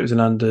surprised if it was an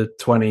under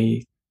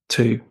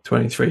 22,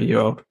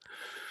 23-year-old.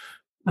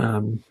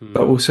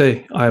 But we'll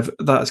see.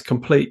 That's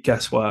complete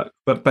guesswork,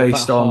 but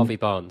based on Harvey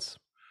Barnes.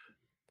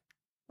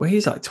 Well,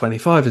 he's like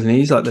 25, isn't he?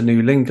 He's like the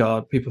new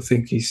Lingard. People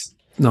think he's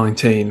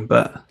 19,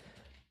 but...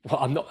 Well,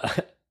 I'm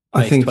not...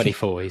 I think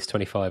 24. He's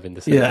 25 in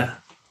December. Yeah.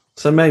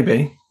 So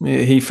maybe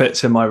he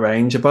fits in my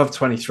range. Above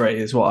 23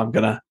 is what I'm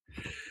going to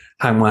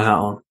hang my hat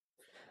on.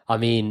 I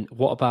mean,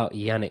 what about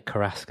Yannick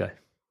Carrasco?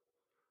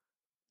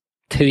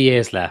 2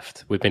 years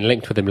left. We've been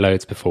linked with him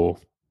loads before.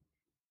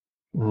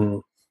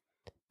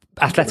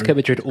 Atletico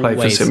Madrid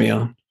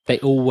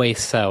always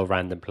sell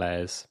random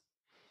players.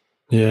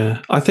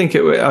 Yeah, I think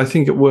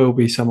it will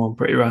be someone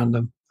pretty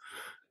random.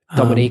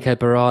 Domenico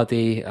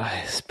Berardi.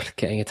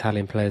 Getting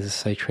Italian players is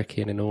so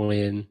tricky and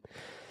annoying.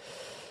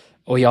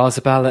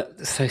 Oyarzabal at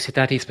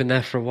Sociedad, he's been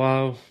there for a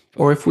while.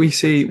 Or if we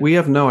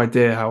have no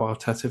idea how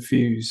Arteta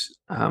views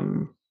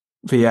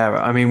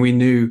Vieira. I mean, we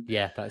knew...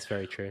 Yeah, that's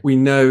very true. We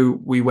know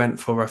we went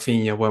for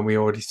Rafinha when we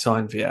already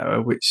signed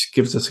Vieira, which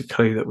gives us a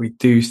clue that we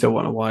do still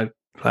want a wide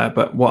player.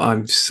 But what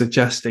I'm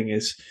suggesting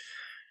is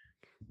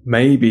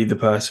maybe the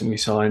person we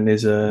sign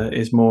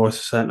is more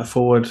centre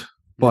forward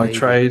by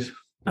trade.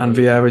 and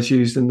Vieira's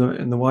used in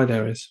the wide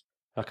areas.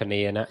 Like a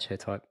Iheanacho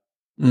type.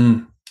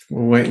 We'll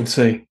wait and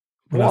see.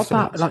 What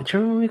about, like, do you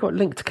remember when we got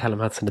linked to Callum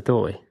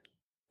Hudson-Odoi?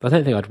 I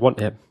don't think I'd want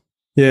him.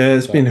 Yeah,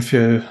 there's been a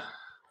few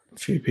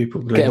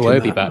people get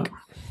Iwobi back.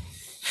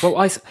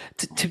 Well,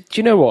 do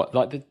you know what?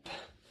 Like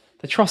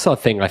the Trossard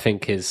thing, I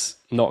think is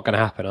not going to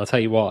happen. I'll tell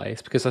you why.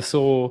 It's because I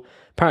saw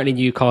apparently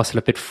Newcastle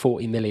have bid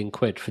 40 million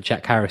quid for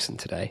Jack Harrison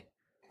today.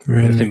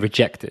 Really? It's been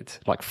rejected,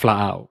 like flat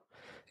out,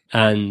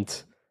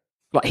 and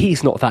like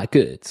he's not that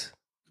good,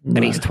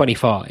 and he's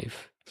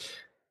 25.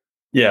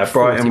 Yeah,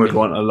 Brighton would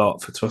want a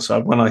lot for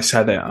Trossard. When I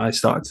said it, I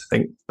started to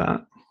think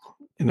that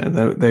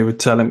they would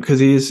tell him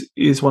because he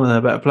is one of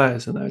their better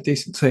players and they're a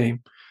decent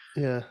team.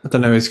 Yeah, I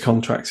don't know his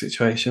contract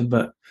situation,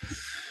 but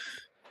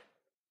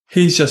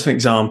he's just an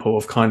example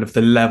of kind of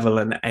the level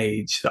and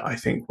age that I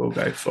think we'll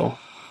go for.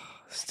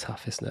 It's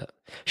tough, isn't it?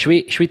 Should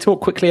we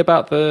talk quickly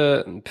about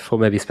before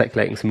maybe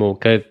speculating some more?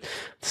 Go to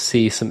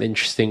see some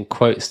interesting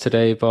quotes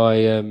today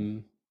by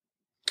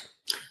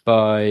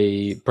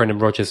Brendan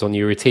Rodgers on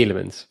Yuri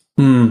Tielemans.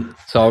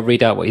 So I'll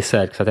read out what he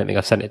said because I don't think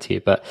I've sent it to you.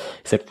 But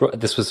he said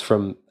this was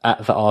from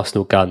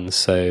 @theArsenalGuns.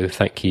 So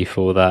thank you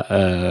for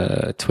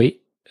that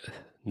tweet.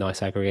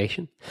 Nice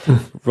aggregation.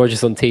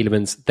 Rodgers on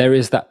Tielemans. There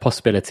is that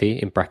possibility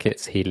in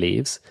brackets he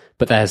leaves,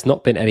 but there has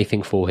not been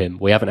anything for him.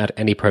 We haven't had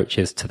any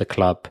approaches to the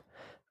club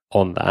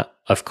on that.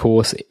 Of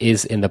course, it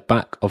is in the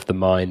back of the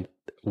mind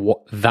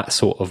that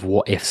sort of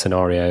what if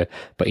scenario,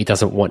 but he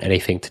doesn't want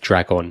anything to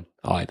drag on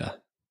either.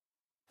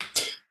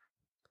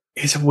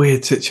 It's a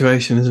weird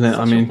situation, isn't it?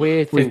 I mean,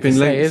 weird thing we've been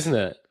linked, isn't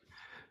it?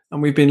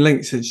 And we've been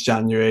linked since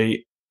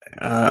January.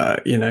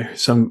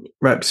 Some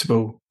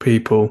reputable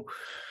people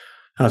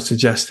have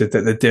suggested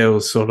that the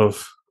deal's sort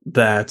of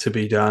there to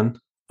be done.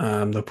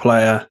 The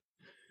player,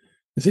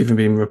 there's even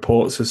been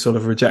reports has sort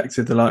of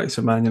rejected the likes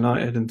of Man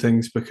United and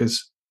things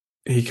because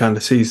he kind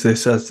of sees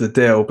this as the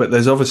deal. But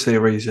there's obviously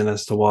a reason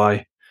as to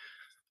why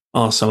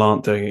Arsenal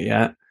aren't doing it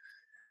yet.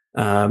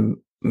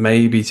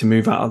 Maybe to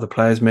move out other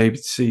players, maybe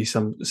to see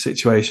some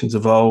situations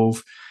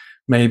evolve.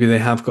 Maybe they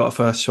have got a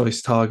first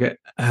choice target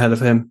ahead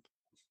of him,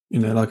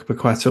 like a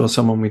Paqueta or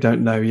someone we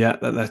don't know yet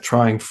that they're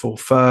trying for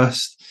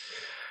first.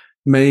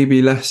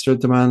 Maybe Leicester are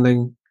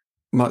demanding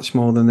much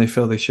more than they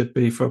feel they should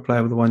be for a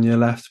player with 1 year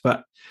left.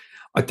 But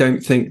I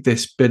don't think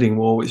this bidding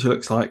war, which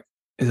looks like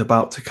is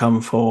about to come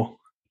for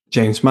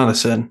James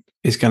Maddison,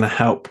 is going to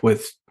help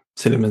with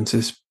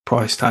Tielemans'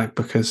 price tag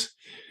because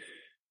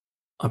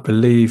I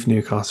believe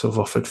Newcastle have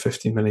offered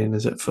 50 million,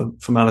 is it, for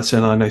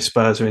Maddison? I know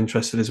Spurs are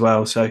interested as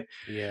well. So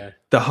yeah,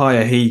 the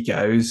higher he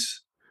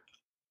goes,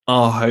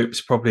 our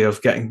hopes probably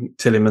of getting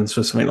Tielemans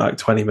for something like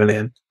 20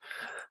 million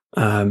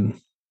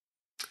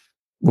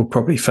will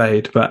probably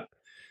fade. But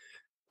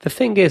the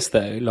thing is,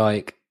 though,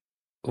 like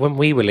when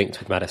we were linked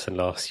with Maddison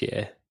last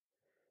year,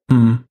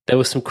 there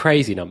were some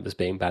crazy numbers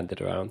being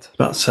banded around.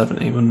 About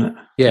 70, wasn't it?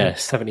 Yeah,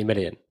 70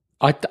 million.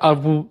 I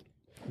will.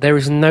 There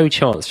is no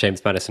chance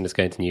James Maddison is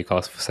going to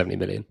Newcastle for 70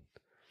 million.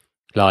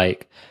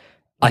 Like,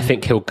 I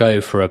think he'll go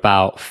for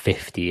about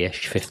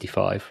 50-ish,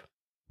 55.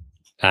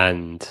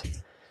 And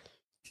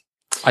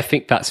I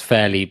think that's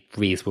fairly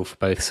reasonable for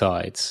both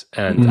sides.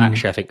 And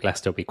actually, I think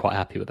Leicester will be quite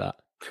happy with that.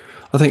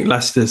 I think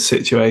Leicester's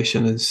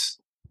situation has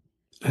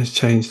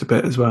changed a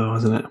bit as well,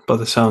 hasn't it? By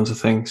the sounds of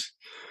things.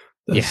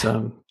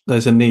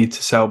 There's a need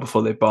to sell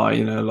before they buy.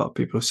 A lot of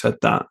people have said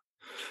that.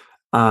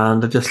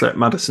 And I just look,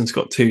 Maddison's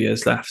got 2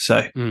 years left.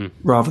 So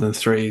rather than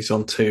 3, he's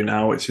on 2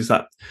 now, which is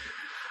that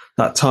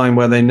time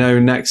where they know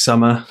next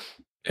summer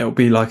it'll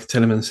be like a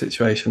Tielemans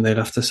situation. They'd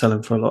have to sell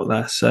him for a lot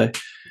less. So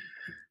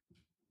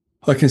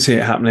I can see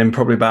it happening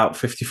probably about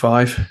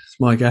 55, is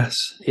my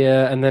guess.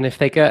 Yeah, and then if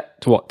they get,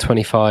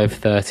 25,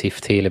 30 for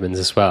Tielemans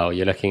as well,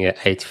 you're looking at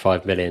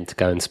 85 million to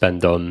go and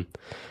spend on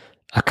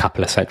a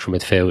couple of central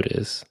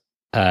midfielders.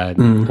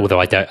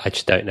 Although I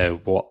just don't know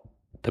what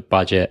the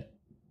budget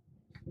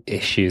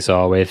issues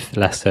are with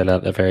Leicester.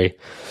 They're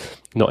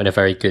not in a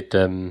very good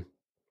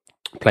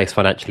place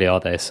financially, are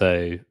they?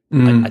 So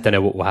I don't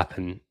know what will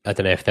happen. I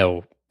don't know if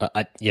they'll,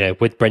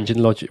 would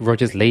Brendan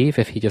Rodgers leave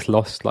if he just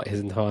lost like his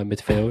entire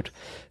midfield?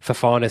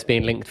 Fofana's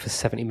being linked for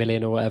 70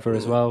 million or whatever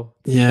as well.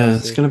 Yeah,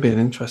 it's going to be an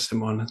interesting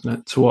one, isn't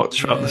it, to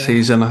watch throughout the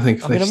season? I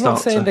think. I'm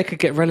not saying they could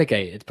get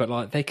relegated, but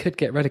like they could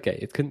get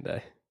relegated, couldn't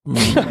they?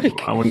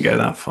 I wouldn't go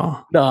that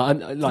far. No,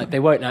 like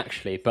they won't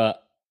actually,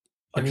 but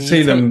I could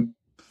see them.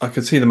 I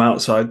could see them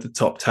outside the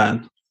top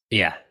 10.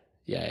 Yeah.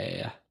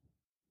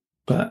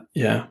 But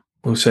yeah,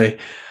 we'll see.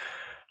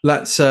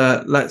 Let's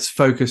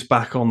focus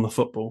back on the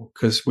football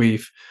because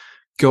we've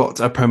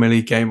got a Premier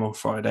League game on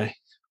Friday,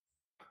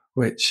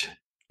 which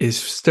is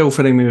still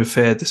filling me with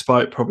fear,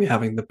 despite probably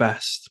having the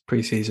best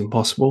pre-season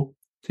possible.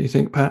 Do you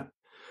think, Pat?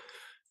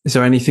 Is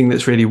there anything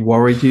that's really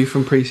worried you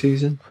from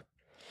pre-season?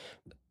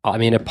 I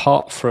mean,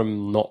 apart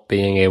from not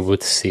being able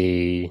to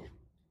see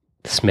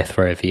Smith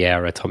Rowe,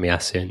 Vieira,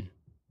 Tomiyasu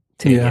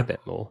a bit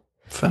more.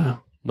 Fair.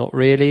 Not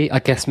really. I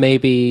guess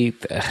maybe,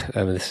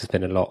 this has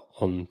been a lot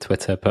on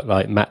Twitter, but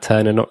like Matt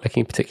Turner not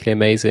looking particularly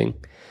amazing.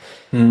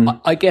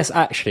 I guess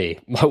actually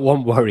my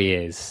one worry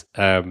is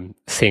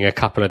seeing a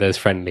couple of those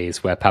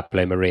friendlies where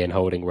Pablo Mari and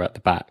Holding were at the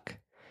back,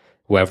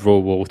 where Raw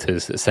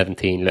Walters at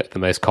 17 looked the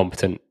most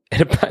competent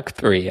in a back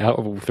three out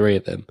of all three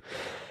of them.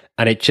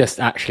 And it just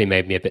actually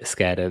made me a bit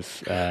scared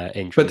of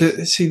injuries.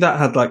 But see, that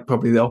had like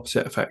probably the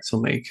opposite effect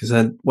on me, because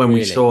then when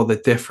we saw the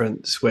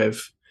difference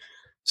with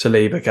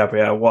Saliba,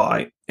 Gabriel,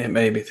 White, it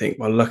made me think,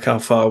 well, look how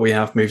far we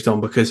have moved on,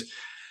 because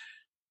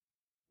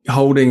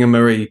Holding and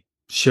Marie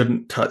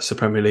shouldn't touch the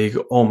Premier League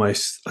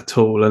almost at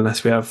all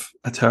unless we have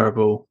a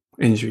terrible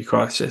injury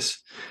crisis.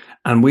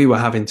 And we were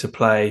having to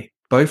play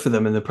both of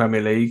them in the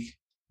Premier League,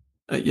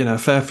 a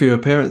fair few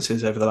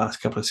appearances over the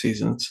last couple of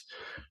seasons.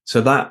 So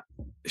that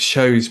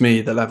shows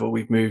me the level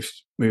we've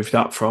moved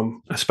up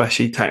from,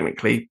 especially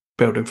technically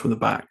building from the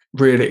back.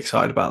 Really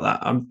excited about that.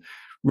 I'm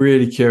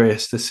really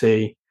curious to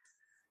see,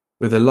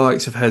 with the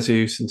likes of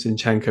Jesus and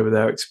Zinchenko with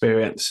their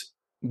experience,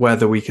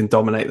 whether we can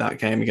dominate that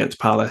game against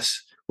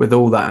Palace with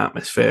all that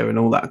atmosphere and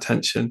all that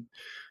attention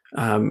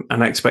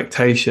and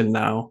expectation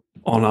now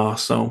on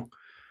Arsenal.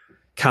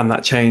 Can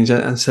that change?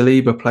 And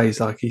Saliba plays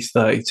like he's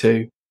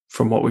 32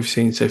 from what we've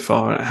seen so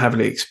far, a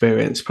heavily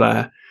experienced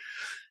player.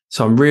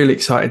 So I'm really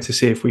excited to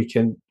see if we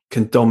can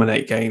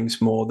dominate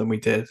games more than we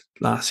did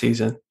last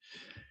season.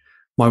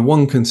 My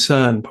one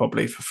concern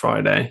probably for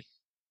Friday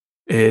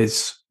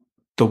is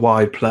the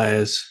wide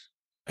players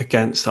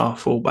against our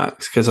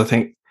fullbacks, because I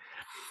think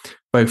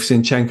both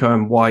Zinchenko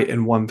and White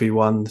in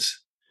 1v1s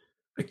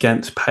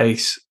against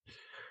pace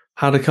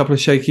had a couple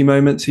of shaky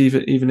moments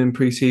even in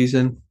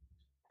pre-season.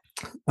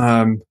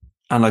 And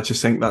I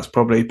just think that's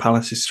probably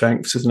Palace's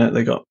strengths, isn't it?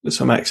 They got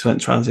some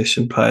excellent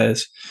transition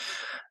players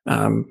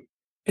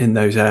in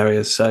those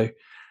areas. So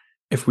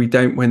if we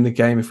don't win the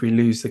game, if we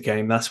lose the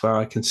game, that's where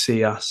I can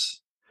see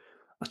us,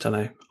 I don't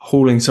know,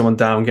 hauling someone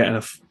down, getting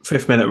a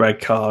 5th-minute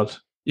red card.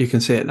 You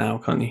can see it now,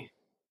 can't you?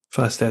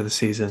 First day of the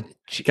season.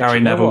 Gary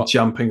Neville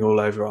jumping all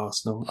over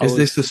Arsenal. Is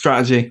this the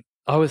strategy?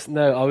 I was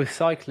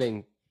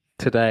cycling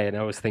today and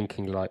I was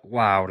thinking like,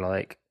 wow,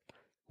 like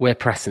we're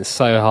pressing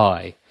so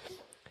high.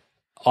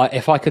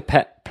 If I could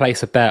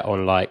place a bet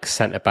on like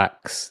centre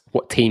backs,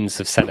 what teams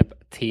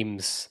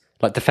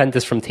like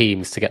defenders from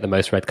teams to get the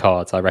most red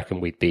cards, I reckon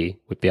would be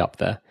up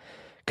there,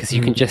 because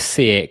you can just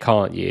see it,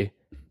 can't you?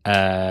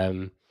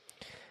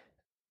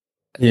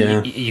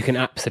 You can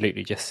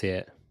absolutely just see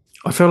it.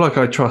 I feel like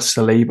I trust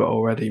Saliba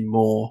already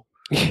more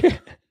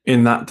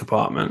in that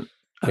department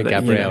than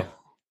Gabriel.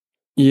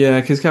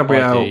 Yeah, because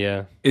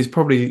Gabriel is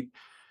probably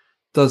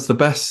does the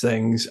best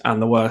things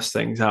and the worst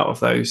things out of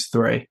those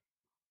three,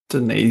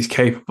 doesn't he? He's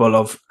capable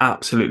of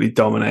absolutely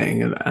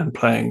dominating and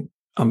playing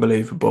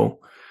unbelievable,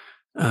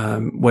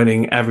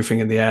 winning everything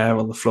in the air,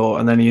 on the floor,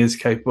 and then he is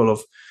capable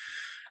of,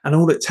 and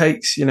all it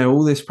takes,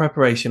 all this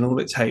preparation, all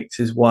it takes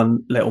is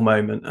one little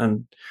moment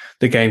and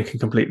the game can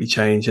completely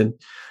change. And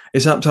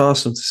it's up to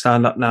Arsenal to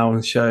stand up now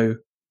and show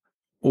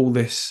all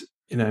this,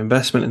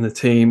 investment in the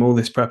team, all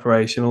this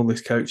preparation, all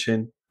this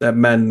coaching. They're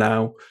men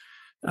now,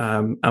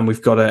 and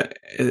we've got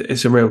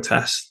it's a real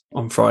test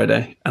on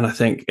Friday. And I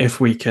think if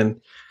we can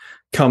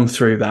come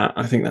through that,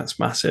 I think that's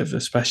massive,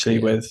 especially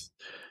with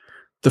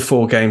the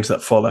 4 games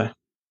that follow.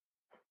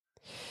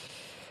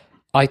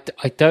 I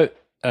don't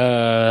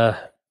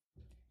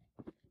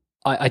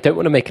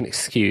want to make an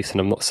excuse,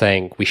 and I'm not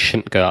saying we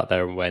shouldn't go out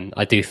there and win.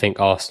 I do think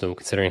Arsenal,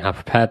 considering how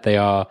prepared they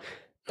are,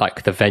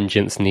 like the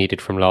vengeance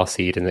needed from last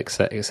season,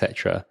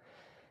 etc.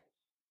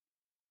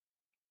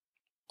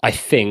 I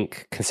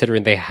think,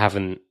 considering they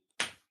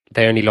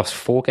only lost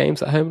 4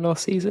 games at home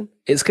last season,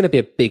 it's going to be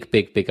a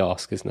big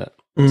ask, isn't it?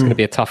 It's going to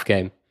be a tough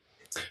game.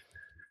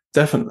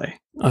 Definitely.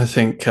 I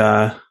think,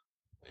 a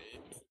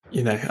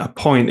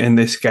point in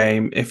this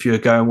game, if you're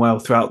going well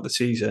throughout the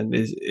season,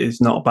 is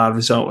not a bad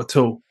result at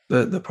all.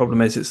 The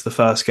problem is it's the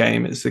first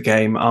game. It's the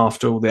game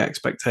after all the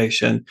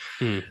expectation.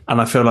 And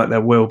I feel like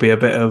there will be a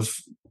bit of,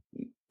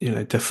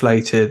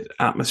 deflated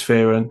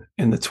atmosphere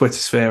in the Twitter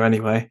sphere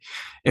anyway,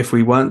 if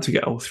we weren't to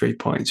get all 3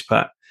 points.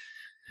 But,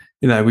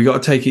 we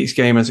got to take each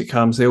game as it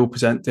comes. They all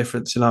present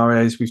different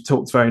scenarios. We've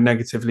talked very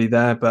negatively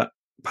there, but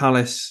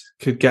Palace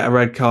could get a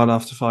red card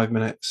after 5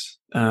 minutes.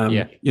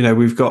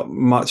 We've got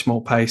much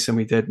more pace than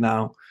we did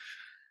now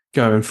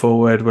going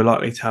forward. We're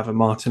likely to have a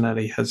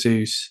Martinelli,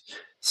 Jesus,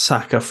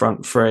 Saka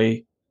front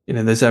three.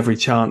 There's every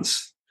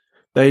chance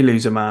they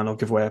lose a man or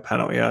give away a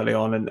penalty early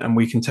on, and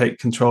we can take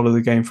control of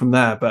the game from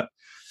there. But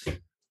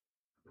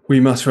we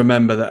must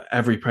remember that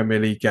every Premier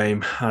League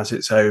game has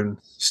its own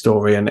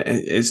story, and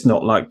it's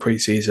not like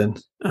pre-season.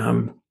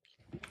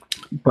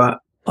 But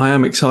I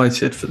am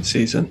excited for the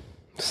season.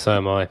 So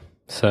am I.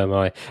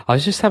 I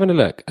was just having a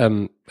look.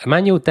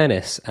 Emmanuel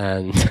Dennis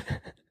and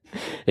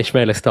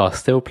Ismail Star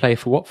still play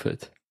for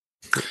Watford,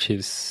 which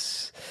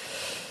is...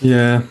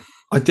 Yeah,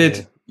 I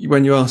did. Yeah.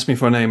 When you asked me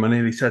for a name, I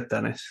nearly said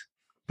Dennis,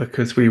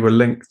 because we were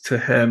linked to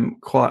him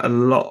quite a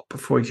lot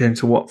before he came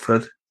to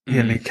Watford.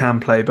 He can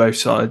play both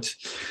sides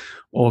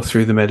or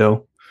through the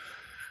middle.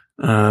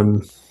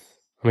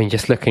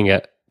 Just looking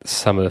at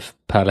some of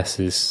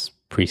Palace's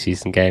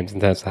preseason games in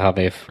terms of how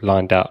they've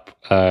lined up.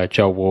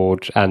 Joel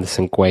Ward,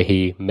 Anderson,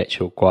 Guehi,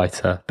 Mitchell,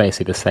 Guaita,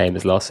 basically the same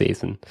as last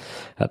season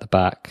at the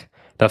back.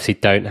 They obviously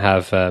don't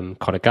have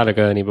Conor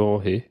Gallagher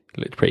anymore, who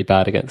looked pretty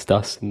bad against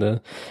us in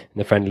the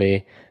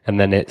friendly. And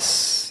then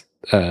it's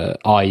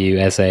Ayew,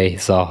 Eze,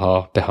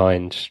 Zaha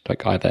behind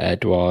like either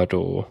Edouard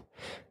or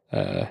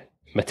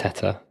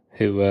Mateta,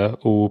 who were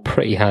all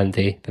pretty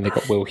handy. Then they've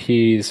got Will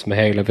Hughes,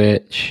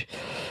 Mihailovic.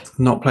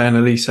 Not playing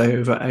Elise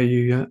over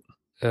Ayew yet.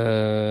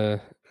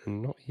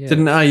 Not yet.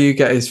 Didn't Ayew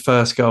get his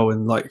first goal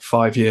in like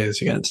 5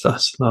 years against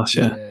us last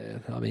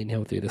year? Yeah, I mean,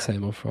 he'll do the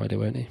same on Friday,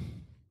 won't he?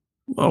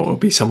 Well, it'll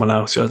be someone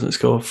else who hasn't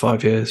scored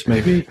 5 years,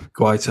 maybe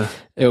Guaita.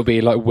 It'll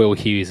be like Will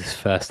Hughes'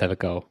 first ever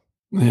goal.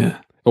 Yeah.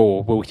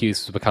 Or Will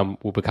Hughes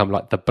will become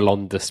like the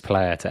blondest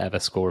player to ever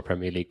score a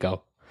Premier League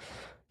goal.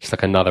 Just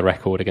like another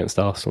record against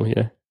Arsenal, you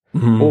know.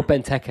 Mm-hmm. Or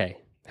Benteke,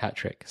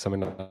 hat-trick,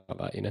 something like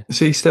that, you know. Is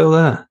he still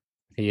there?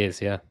 He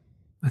is, yeah.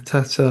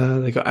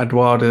 They got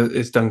Edouard,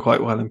 has done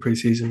quite well in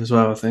pre-season as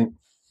well, I think.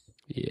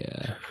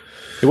 Yeah.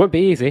 It won't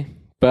be easy,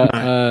 but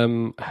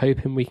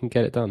hoping we can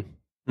get it done.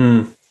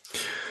 Mm.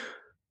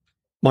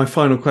 My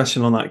final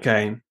question on that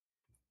game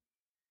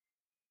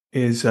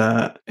is, who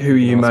are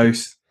you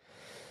most...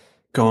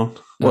 Go on.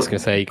 I was going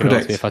to say, you can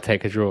ask me if I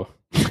take a draw.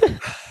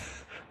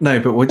 No,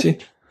 but would you?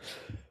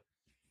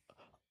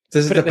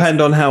 Does it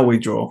depend on how we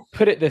draw?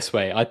 Put it this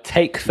way. I'd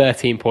take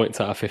 13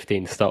 points out of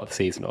 15 to start the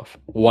season off.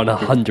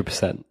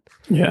 100%.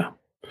 Yeah.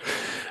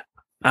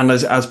 And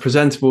as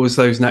presentable as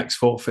those next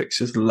 4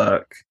 fixtures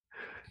look,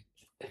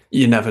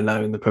 you never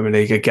know in the Premier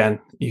League. Again,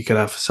 you could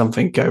have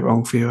something go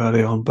wrong for you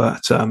early on,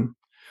 but so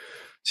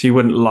you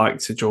wouldn't like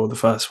to draw the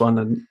first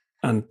one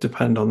and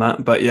depend on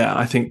that. But yeah,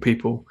 I think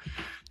people,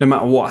 no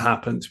matter what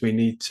happens, we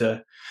need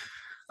to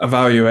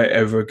evaluate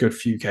over a good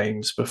few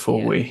games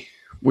before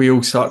we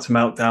all start to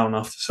melt down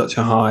after such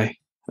a high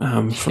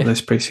from this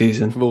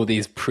pre-season. From all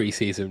these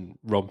pre-season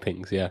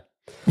rompings, yeah.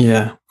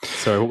 Yeah.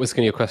 Sorry, what was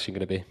your question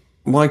going to be?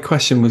 My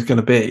question was going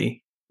to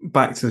be,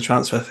 back to the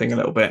transfer thing a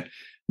little bit,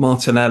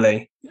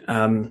 Martinelli,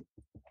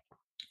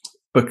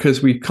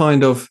 because we've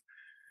kind of,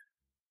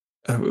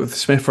 with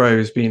Smith Rowe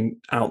has been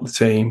out the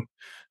team,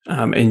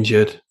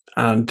 injured,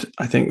 and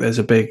I think there's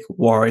a big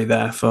worry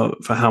there for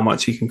how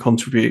much he can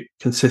contribute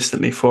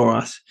consistently for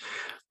us.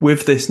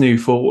 With this new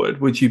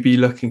forward, would you be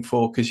looking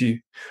for, because you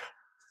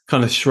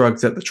kind of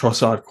shrugged at the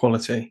Trossard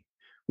quality,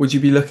 would you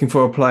be looking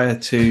for a player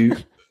to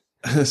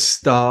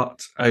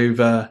start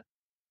over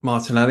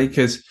Martinelli?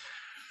 Because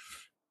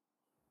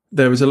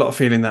there was a lot of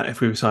feeling that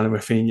if we were signing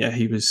Rafinha,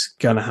 he was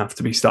going to have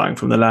to be starting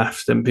from the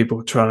left, and people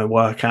were trying to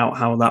work out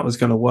how that was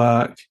going to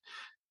work.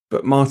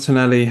 But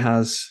Martinelli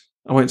has,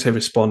 I won't say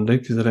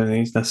responded, because I don't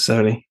think he's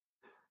necessarily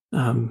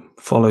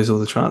follows all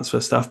the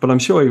transfer stuff, but I'm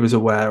sure he was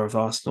aware of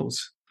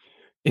Arsenal's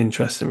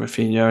interest in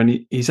Rafinha,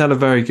 and he's had a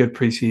very good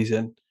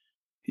pre-season.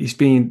 He's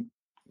been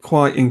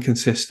quite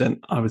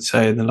inconsistent, I would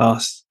say, in the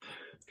last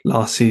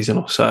season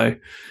or so.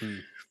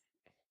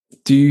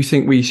 Do you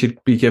think we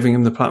should be giving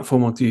him the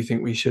platform, or do you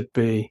think we should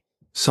be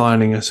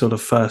signing a sort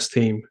of first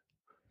team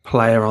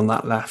player on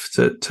that left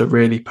to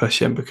really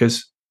push him,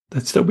 because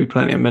there'd still be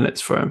plenty of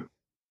minutes for him?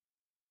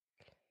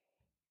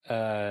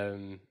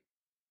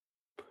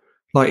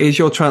 Like, is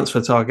your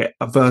transfer target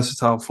a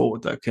versatile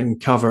forward that can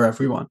cover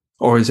everyone,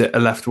 or is it a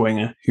left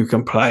winger who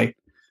can play?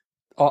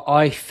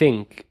 I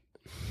think,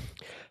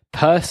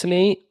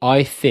 personally,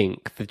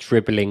 the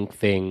dribbling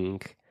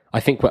thing, I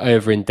think we're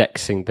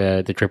over-indexing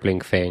the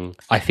dribbling thing.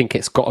 I think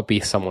it's got to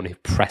be someone who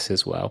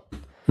presses well.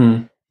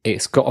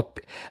 It's got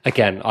to,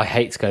 again, I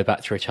hate to go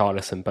back to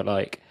Richarlison, but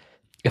like,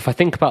 if I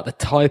think about the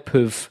type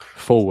of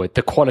forward,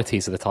 the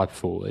qualities of the type of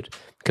forward,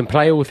 can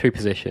play all 3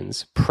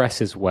 positions,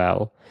 presses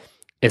well,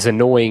 is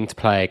annoying to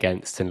play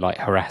against and like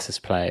harasses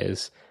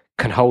players,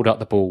 can hold up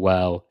the ball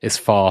well, is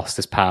fast,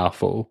 is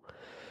powerful.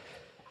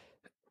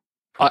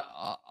 I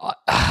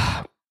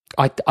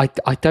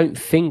don't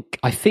think,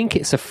 I think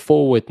it's a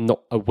forward,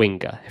 not a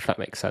winger, if that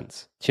makes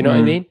sense. Do you know what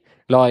I mean?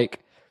 Like,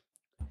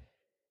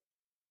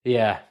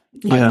 yeah.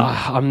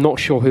 I'm not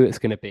sure who it's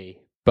going to be,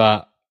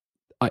 but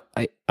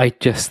I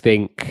just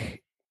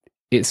think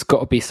it's got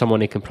to be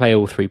someone who can play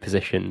all 3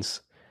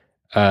 positions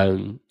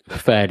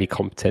fairly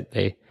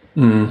competently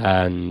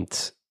and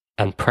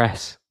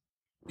press.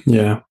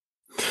 Yeah.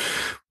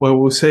 Well,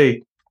 we'll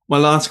see. My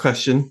last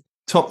question,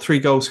 top 3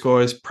 goal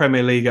scorers,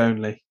 Premier League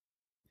only,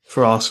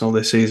 for Arsenal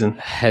this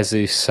season.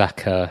 Jesus,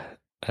 Saka,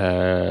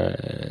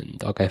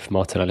 and I'll go for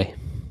Martinelli.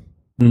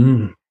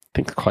 I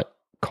think it's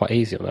quite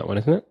easy on that one,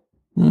 isn't it?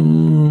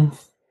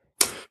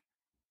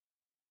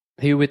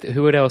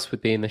 Who else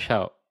would be in the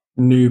shout?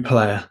 New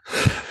player.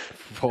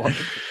 What?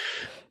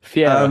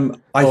 Fiera.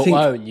 I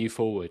think new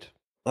forward.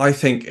 I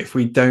think if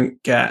we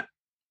don't get,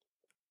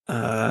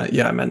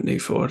 I meant new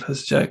forward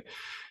as a joke.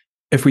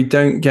 If we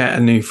don't get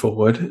a new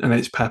forward and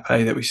it's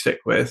Pepe that we stick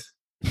with,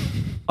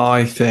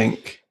 I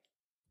think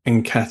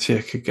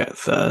Nketiah could get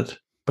third,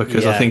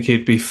 because I think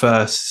he'd be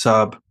first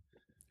sub.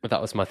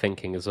 That was my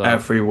thinking as well.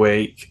 Every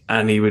week,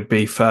 and he would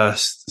be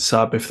first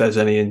sub if there's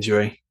any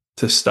injury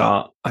to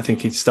start. I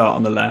think he'd start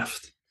on the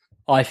left,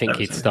 I think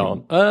he'd start.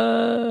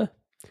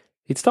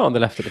 He'd start on the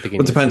left at the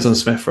beginning. It depends on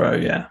Smith Rowe,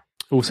 yeah.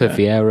 Also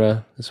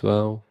Vieira as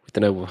well. I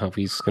don't know how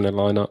he's going to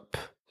line up.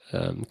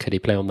 Could he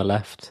play on the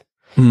left?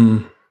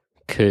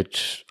 Could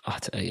I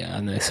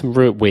don't know. Some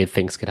real weird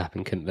things could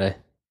happen, couldn't they?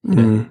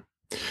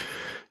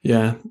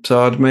 Yeah.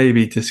 So I'd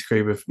maybe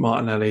disagree with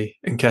Martinelli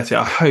and Nketiah.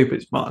 I hope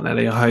it's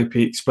Martinelli. I hope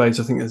he explodes.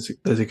 I think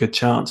there's a good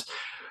chance.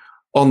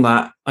 On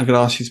that, I'm going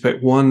to ask you to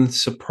pick one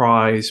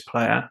surprise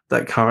player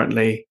that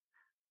currently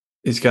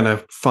is going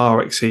to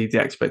far exceed the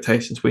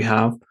expectations we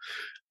have,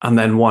 and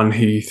then one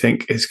who you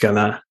think is going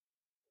to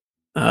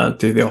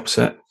do the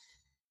opposite.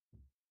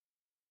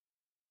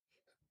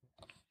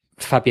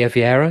 Fabio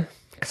Vieira,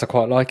 because I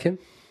quite like him.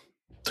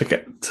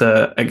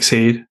 To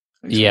exceed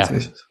expectations.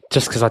 Yeah,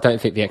 just because I don't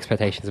think the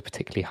expectations are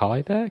particularly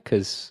high there,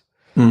 because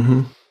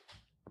and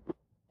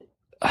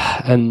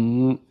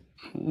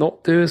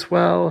not do as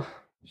well.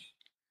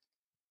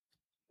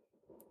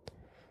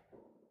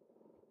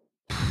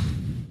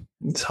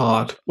 It's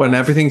hard when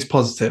everything's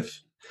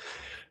positive.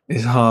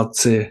 It's hard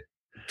to.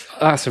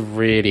 That's a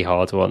really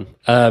hard one.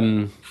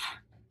 I'm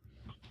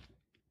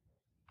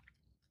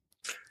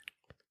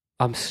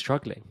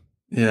struggling.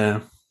 Yeah.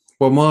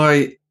 Well,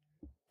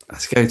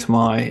 let's go to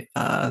my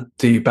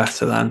do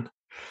better then.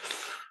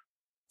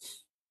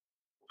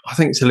 I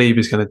think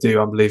Saliba's going to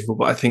do unbelievable,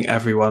 but I think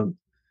everyone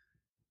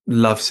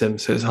loves him,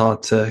 so it's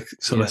hard to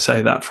sort of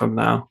say that from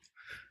now.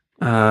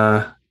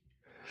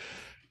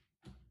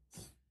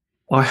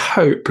 I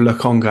hope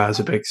Lokonga has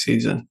a big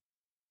season.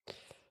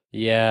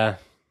 Yeah.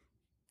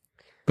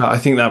 But I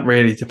think that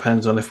really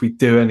depends on if we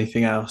do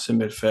anything else in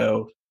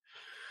midfield.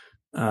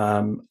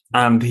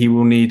 And he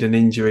will need an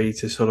injury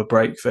to sort of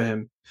break for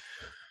him.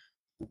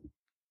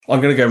 I'm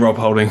going to go Rob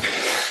Holding.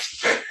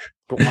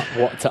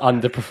 What, to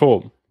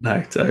underperform?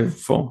 No, to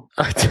overperform.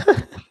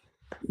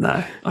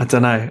 No, I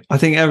don't know. I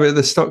think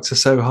the stocks are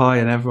so high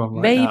and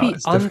everyone maybe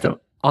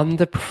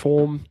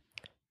underperform,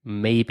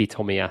 maybe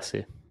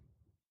Tomiyasu.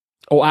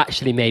 Or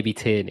actually maybe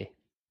Tierney.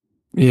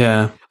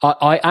 Yeah.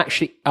 I'm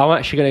actually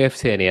going to go for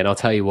Tierney, and I'll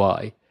tell you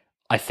why.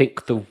 I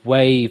think the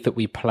way that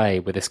we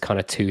play with this kind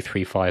of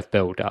 2-3-5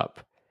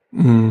 build-up,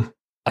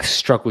 I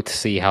struggle to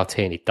see how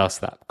Tierney does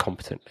that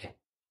competently.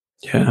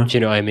 Yeah. Do you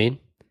know what I mean?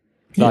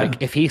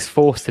 Like, if he's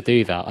forced to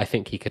do that, I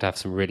think he could have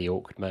some really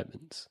awkward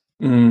moments.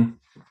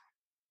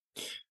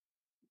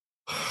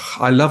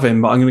 I love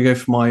him, but I'm going to go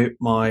for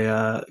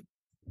my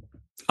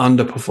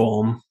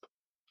underperform.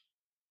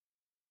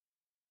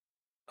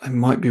 It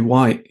might be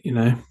White, you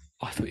know.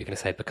 I thought you were going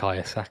to say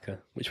Bukayo Saka,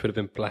 which would have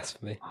been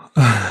blasphemy.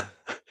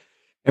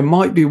 It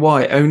might be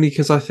White, only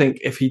because I think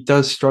if he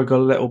does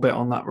struggle a little bit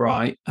on that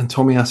right and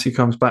Tomiyasu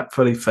comes back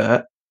fully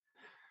fit,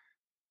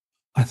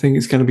 I think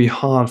it's going to be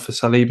hard for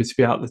Saliba to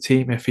be out of the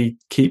team if he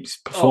keeps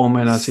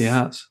performing as he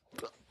has.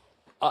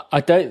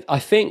 I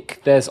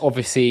think there's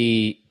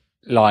obviously,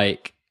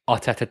 like,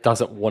 Arteta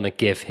doesn't want to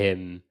give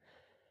him...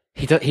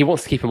 He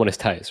wants to keep him on his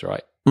toes,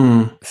 right?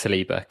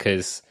 Saliba,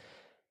 because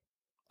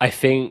I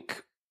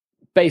think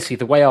basically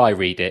the way I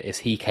read it is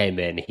he came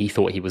in, he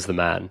thought he was the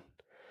man,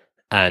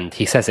 and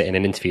he says it in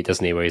an interview,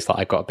 doesn't he, where he's like,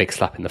 I got a big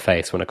slap in the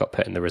face when I got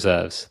put in the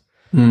reserves.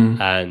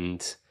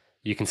 And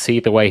you can see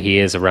the way he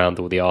is around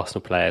all the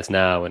Arsenal players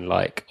now and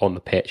like on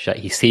the pitch, that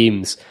he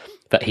seems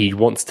that he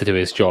wants to do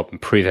his job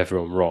and prove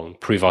everyone wrong,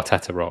 prove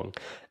Arteta wrong,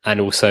 and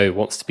also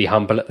wants to be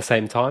humble at the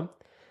same time.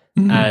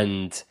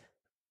 And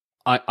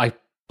I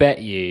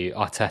bet you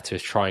Arteta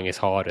is trying his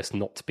hardest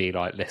not to be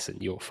like, listen,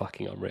 you're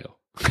fucking unreal.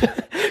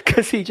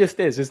 Because he just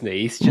is, isn't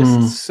he? He's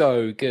just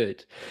so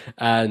good.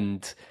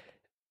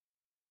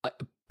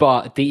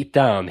 But deep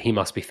down, he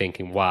must be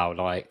thinking, wow,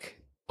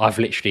 like, I've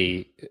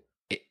literally...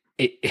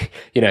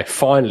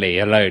 finally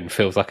alone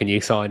feels like a new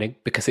signing,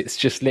 because it's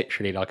just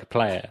literally like a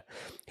player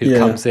who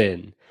comes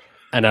in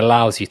and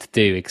allows you to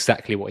do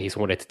exactly what he's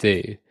wanted to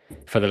do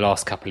for the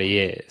last couple of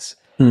years.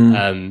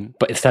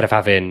 But instead of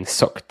having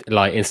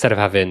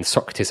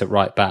Socrates at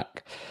right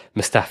back,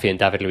 Mustafi and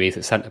David Luiz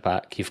at centre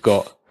back, you've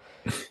got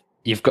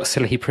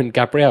Saliba and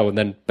Gabriel, and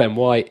then Ben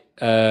White,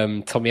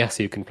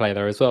 Tomiyasu can play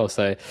there as well.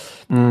 So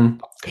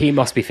he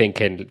must be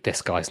thinking,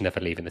 this guy's never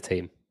leaving the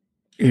team.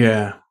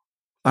 Yeah.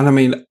 And I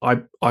mean,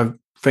 I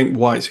think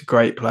White's a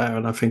great player,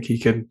 and I think he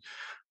can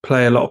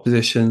play a lot of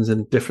positions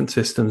and different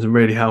systems and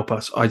really help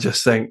us. I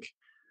just think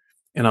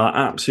in our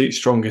absolute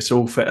strongest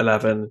all fit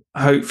 11,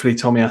 hopefully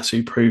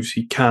Tomiyasu proves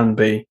he can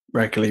be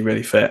regularly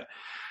really fit.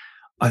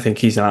 I think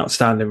he's an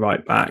outstanding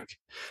right back,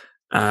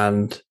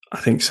 and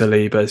I think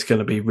Saliba is going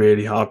to be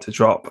really hard to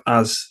drop.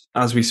 As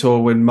we saw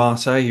when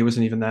Marseille, he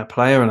wasn't even their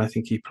player, and I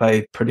think he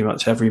played pretty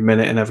much every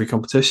minute in every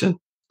competition.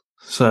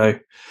 So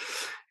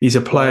he's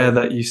a player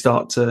that you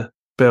start to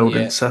build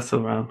and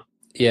settle around.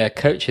 Yeah,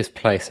 coaches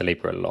play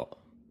Saliba a lot.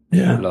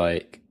 Yeah.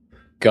 Like,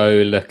 go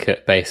look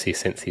at basically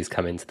since he's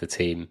come into the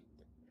team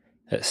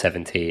at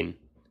 17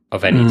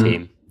 of any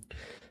team,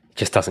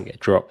 just doesn't get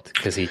dropped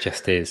because he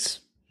just is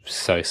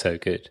so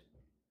good.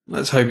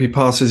 Let's hope he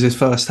passes his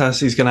first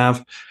test. He's going to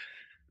have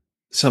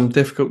some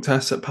difficult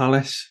tests at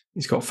Palace.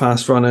 He's got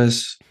fast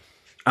runners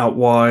out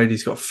wide.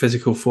 He's got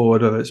physical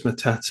forward, whether it's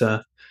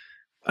Mateta,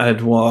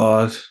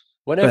 Edouard,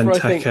 Whenever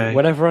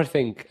I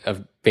think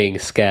of being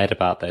scared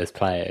about those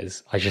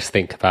players, I just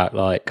think about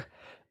like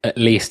at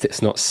least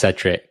it's not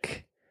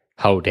Cedric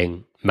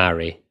holding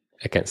Mari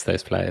against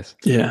those players.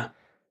 Yeah.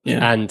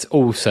 And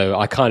also,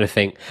 I kind of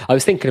think I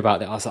was thinking about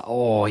that. I was like,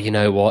 oh, you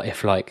know what?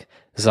 If like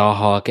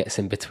Zaha gets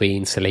in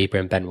between Saliba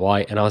and Ben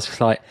White, and I was just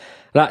like,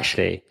 well,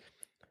 actually,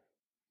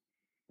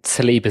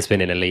 Saliba's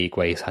been in a league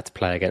where he's had to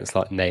play against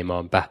like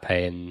Neymar,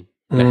 Mbappe, and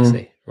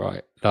Messi,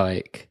 right?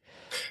 Like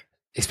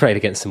he's played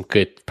against some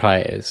good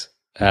players,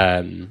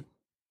 and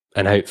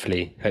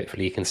hopefully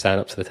he can stand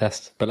up to the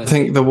test. But I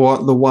think the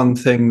one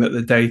thing that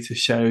the data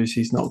shows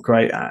he's not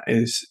great at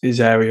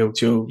is aerial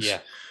duels. Yeah.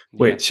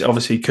 Which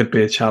obviously could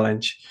be a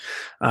challenge.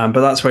 But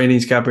that's where he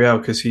needs Gabriel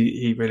because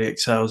he really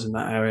excels in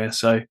that area.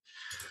 So,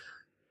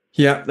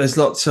 yeah, there's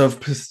lots of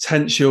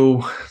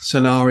potential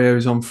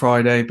scenarios on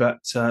Friday, but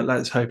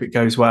let's hope it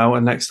goes well.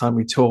 And next time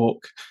we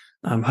talk,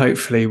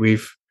 hopefully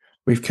we've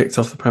kicked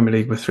off the Premier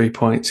League with 3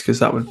 points because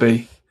that would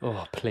be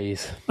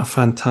please a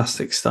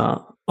fantastic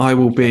start. I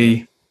will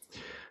be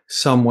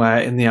somewhere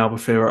in the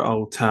Albufeira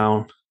Old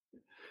Town,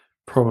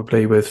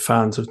 probably with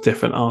fans of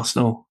different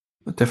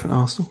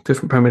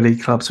Premier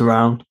League clubs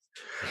around.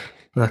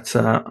 But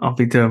I'll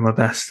be doing my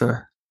best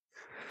to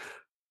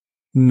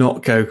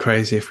not go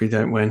crazy if we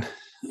don't win.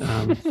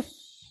 I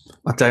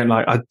don't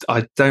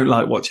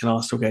like watching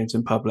Arsenal games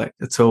in public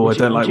at all. I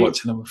don't like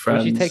watching them with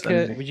friends.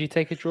 Would you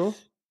take a draw?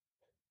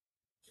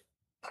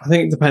 I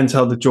think it depends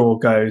how the draw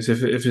goes.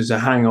 If it's a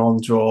hang-on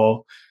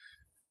draw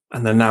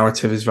and the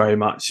narrative is very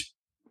much,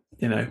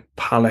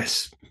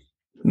 Palace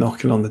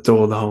knocking on the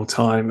door the whole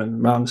time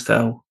and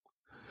Ramsdale.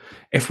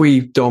 If we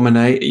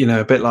dominate,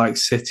 a bit like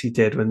City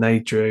did when they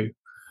drew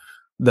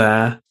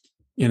there,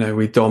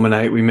 we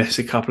dominate, we miss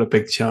a couple of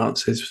big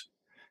chances,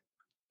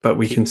 but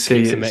we can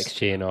see some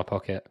XG in our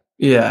pocket.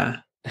 Yeah.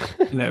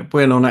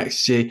 Win on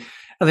XG.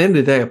 At the end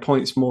of the day, a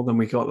point's more than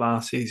we got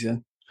last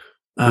season.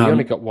 We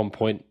only got 1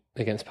 point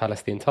against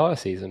Palace the entire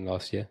season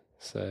last year.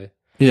 So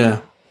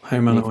yeah,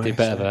 home and We away. need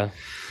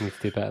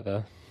to do better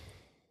there.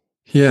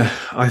 Yeah,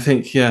 I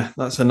think,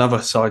 that's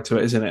another side to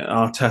it, isn't it?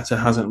 Arteta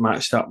hasn't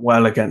matched up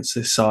well against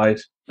this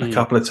side a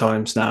couple of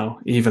times now,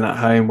 even at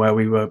home where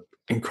we were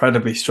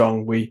incredibly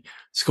strong. We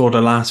scored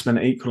a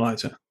last-minute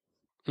equaliser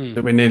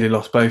that we nearly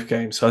lost both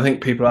games. So I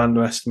think people are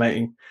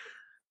underestimating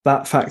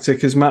that factor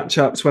because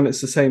matchups, when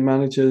it's the same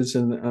managers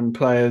and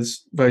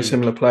players, very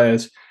similar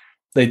players,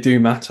 they do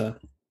matter.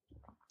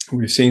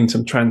 We've seen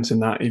some trends in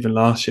that even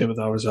last year with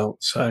our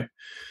results. So,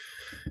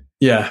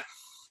 yeah.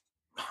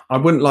 I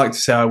wouldn't like to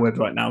say I would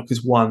right now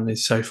because 1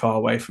 is so far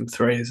away from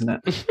 3, isn't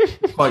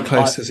it? Quite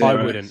close to 0.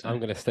 I wouldn't. I'm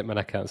going to stick my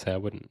neck out and say I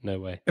wouldn't. No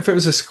way. If it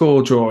was a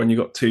score draw and you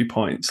got 2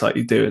 points like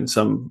you do in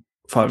some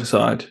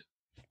 5-a-side,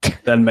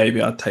 then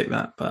maybe I'd take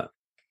that. But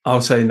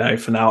I'll say no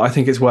for now. I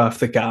think it's worth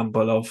the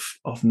gamble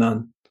of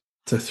none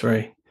to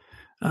 3.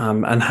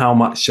 And how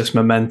much just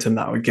momentum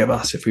that would give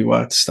us if we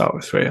were to start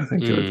with 3. I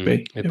think it would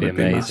be. It'd be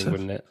amazing,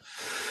 wouldn't it?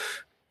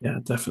 Yeah,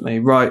 definitely.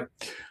 Right.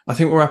 I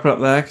think we'll wrap it up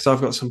there because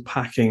I've got some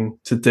packing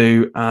to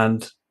do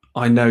and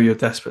I know you're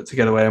desperate to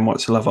get away and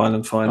watch the Love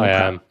Island final.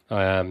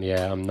 I am.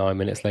 Yeah, I'm 9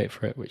 minutes late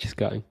for it, which is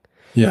gutting.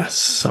 Yes,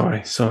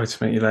 sorry to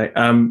make you late.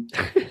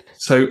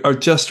 So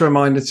just a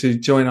reminder to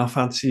join our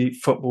Fantasy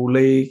Football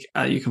League.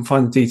 You can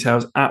find the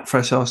details at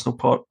Fresh Arsenal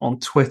Pod on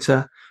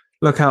Twitter.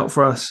 Look out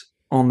for us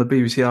on the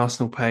BBC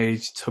Arsenal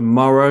page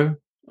tomorrow.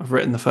 I've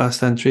written the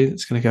first entry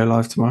that's going to go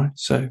live tomorrow.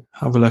 So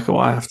have a look at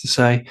what I have to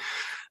say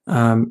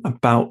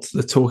about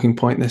the talking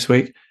point this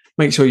week.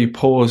 Make sure you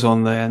pause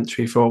on the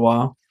entry for a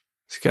while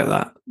to get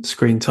that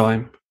screen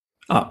time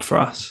up for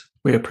us.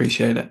 We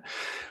appreciate it.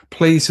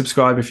 Please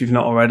subscribe if you've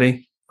not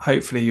already.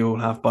 Hopefully you all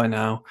have by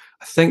now.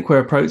 I think we're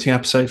approaching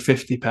episode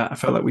 50, Pat. I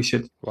felt like we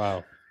should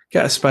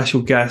get a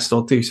special guest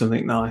or do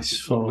something nice.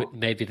 For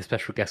maybe the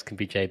special guest can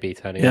be JB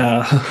turning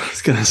up. I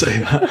was going to say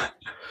that.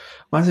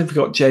 Imagine if we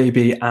got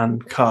JB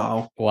and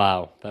Carl.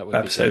 Wow. That would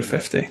episode be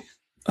 50.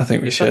 I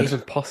think we should. Is that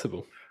even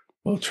possible?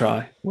 We'll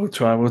try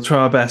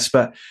our best.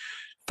 But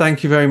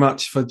thank you very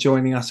much for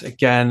joining us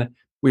again.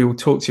 We will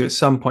talk to you at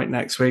some point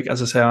next week.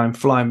 As I say, I'm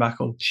flying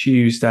back on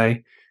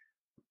Tuesday.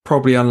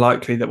 Probably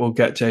unlikely that we'll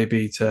get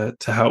JB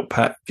to help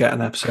Pet get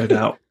an episode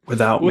out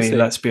without me,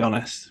 let's be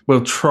honest.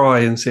 We'll try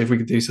and see if we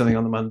can do something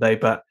on the Monday,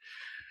 but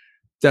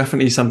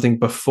definitely something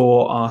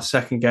before our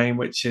second game,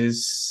 which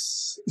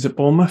is it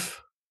Bournemouth?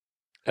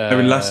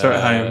 Leicester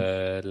at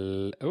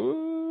home.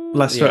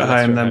 Leicester at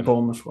home, then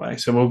Bournemouth away.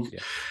 So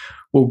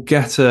we'll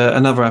get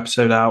another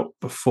episode out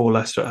before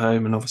Leicester at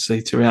home, and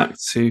obviously to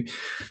react to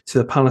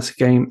the Palace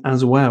game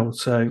as well.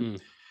 So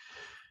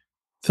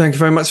thank you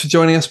very much for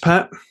joining us,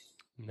 Pat.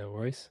 No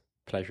worries.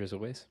 Pleasure as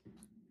always.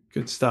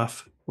 Good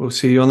stuff. We'll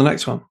see you on the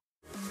next one.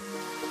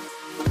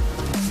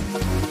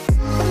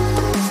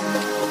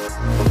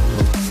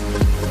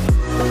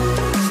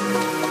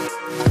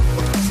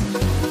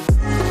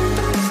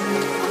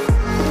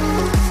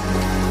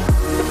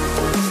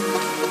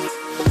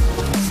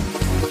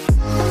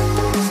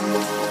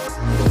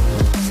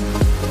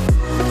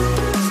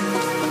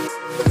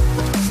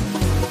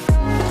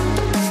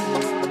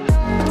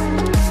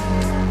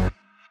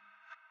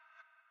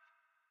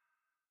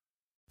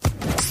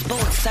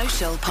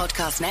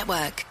 Podcast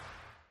Network.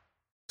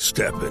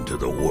 Step into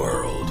the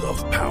world of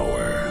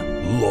power,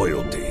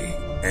 loyalty,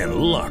 and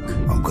luck.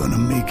 I'm gonna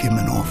make him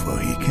an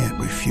offer he can't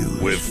refuse.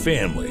 With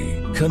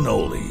family,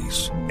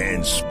 cannolis,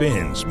 and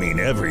spins mean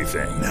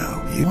everything.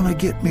 Now, you wanna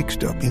get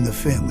mixed up in the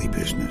family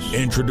business.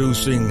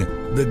 Introducing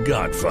The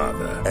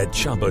Godfather at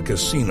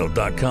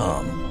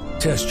ChumbaCasino.com.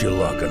 Test your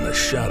luck in the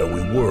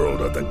shadowy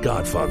world of The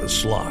Godfather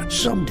slot.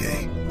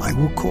 Someday, I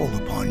will call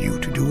upon you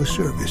to do a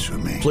service for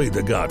me. Play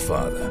The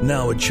Godfather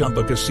now at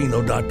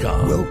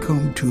ChumbaCasino.com.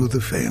 Welcome to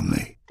the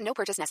family. No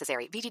purchase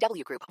necessary.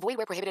 VGW Group. Void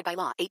where prohibited by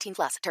law.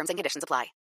 18+. Terms and conditions apply.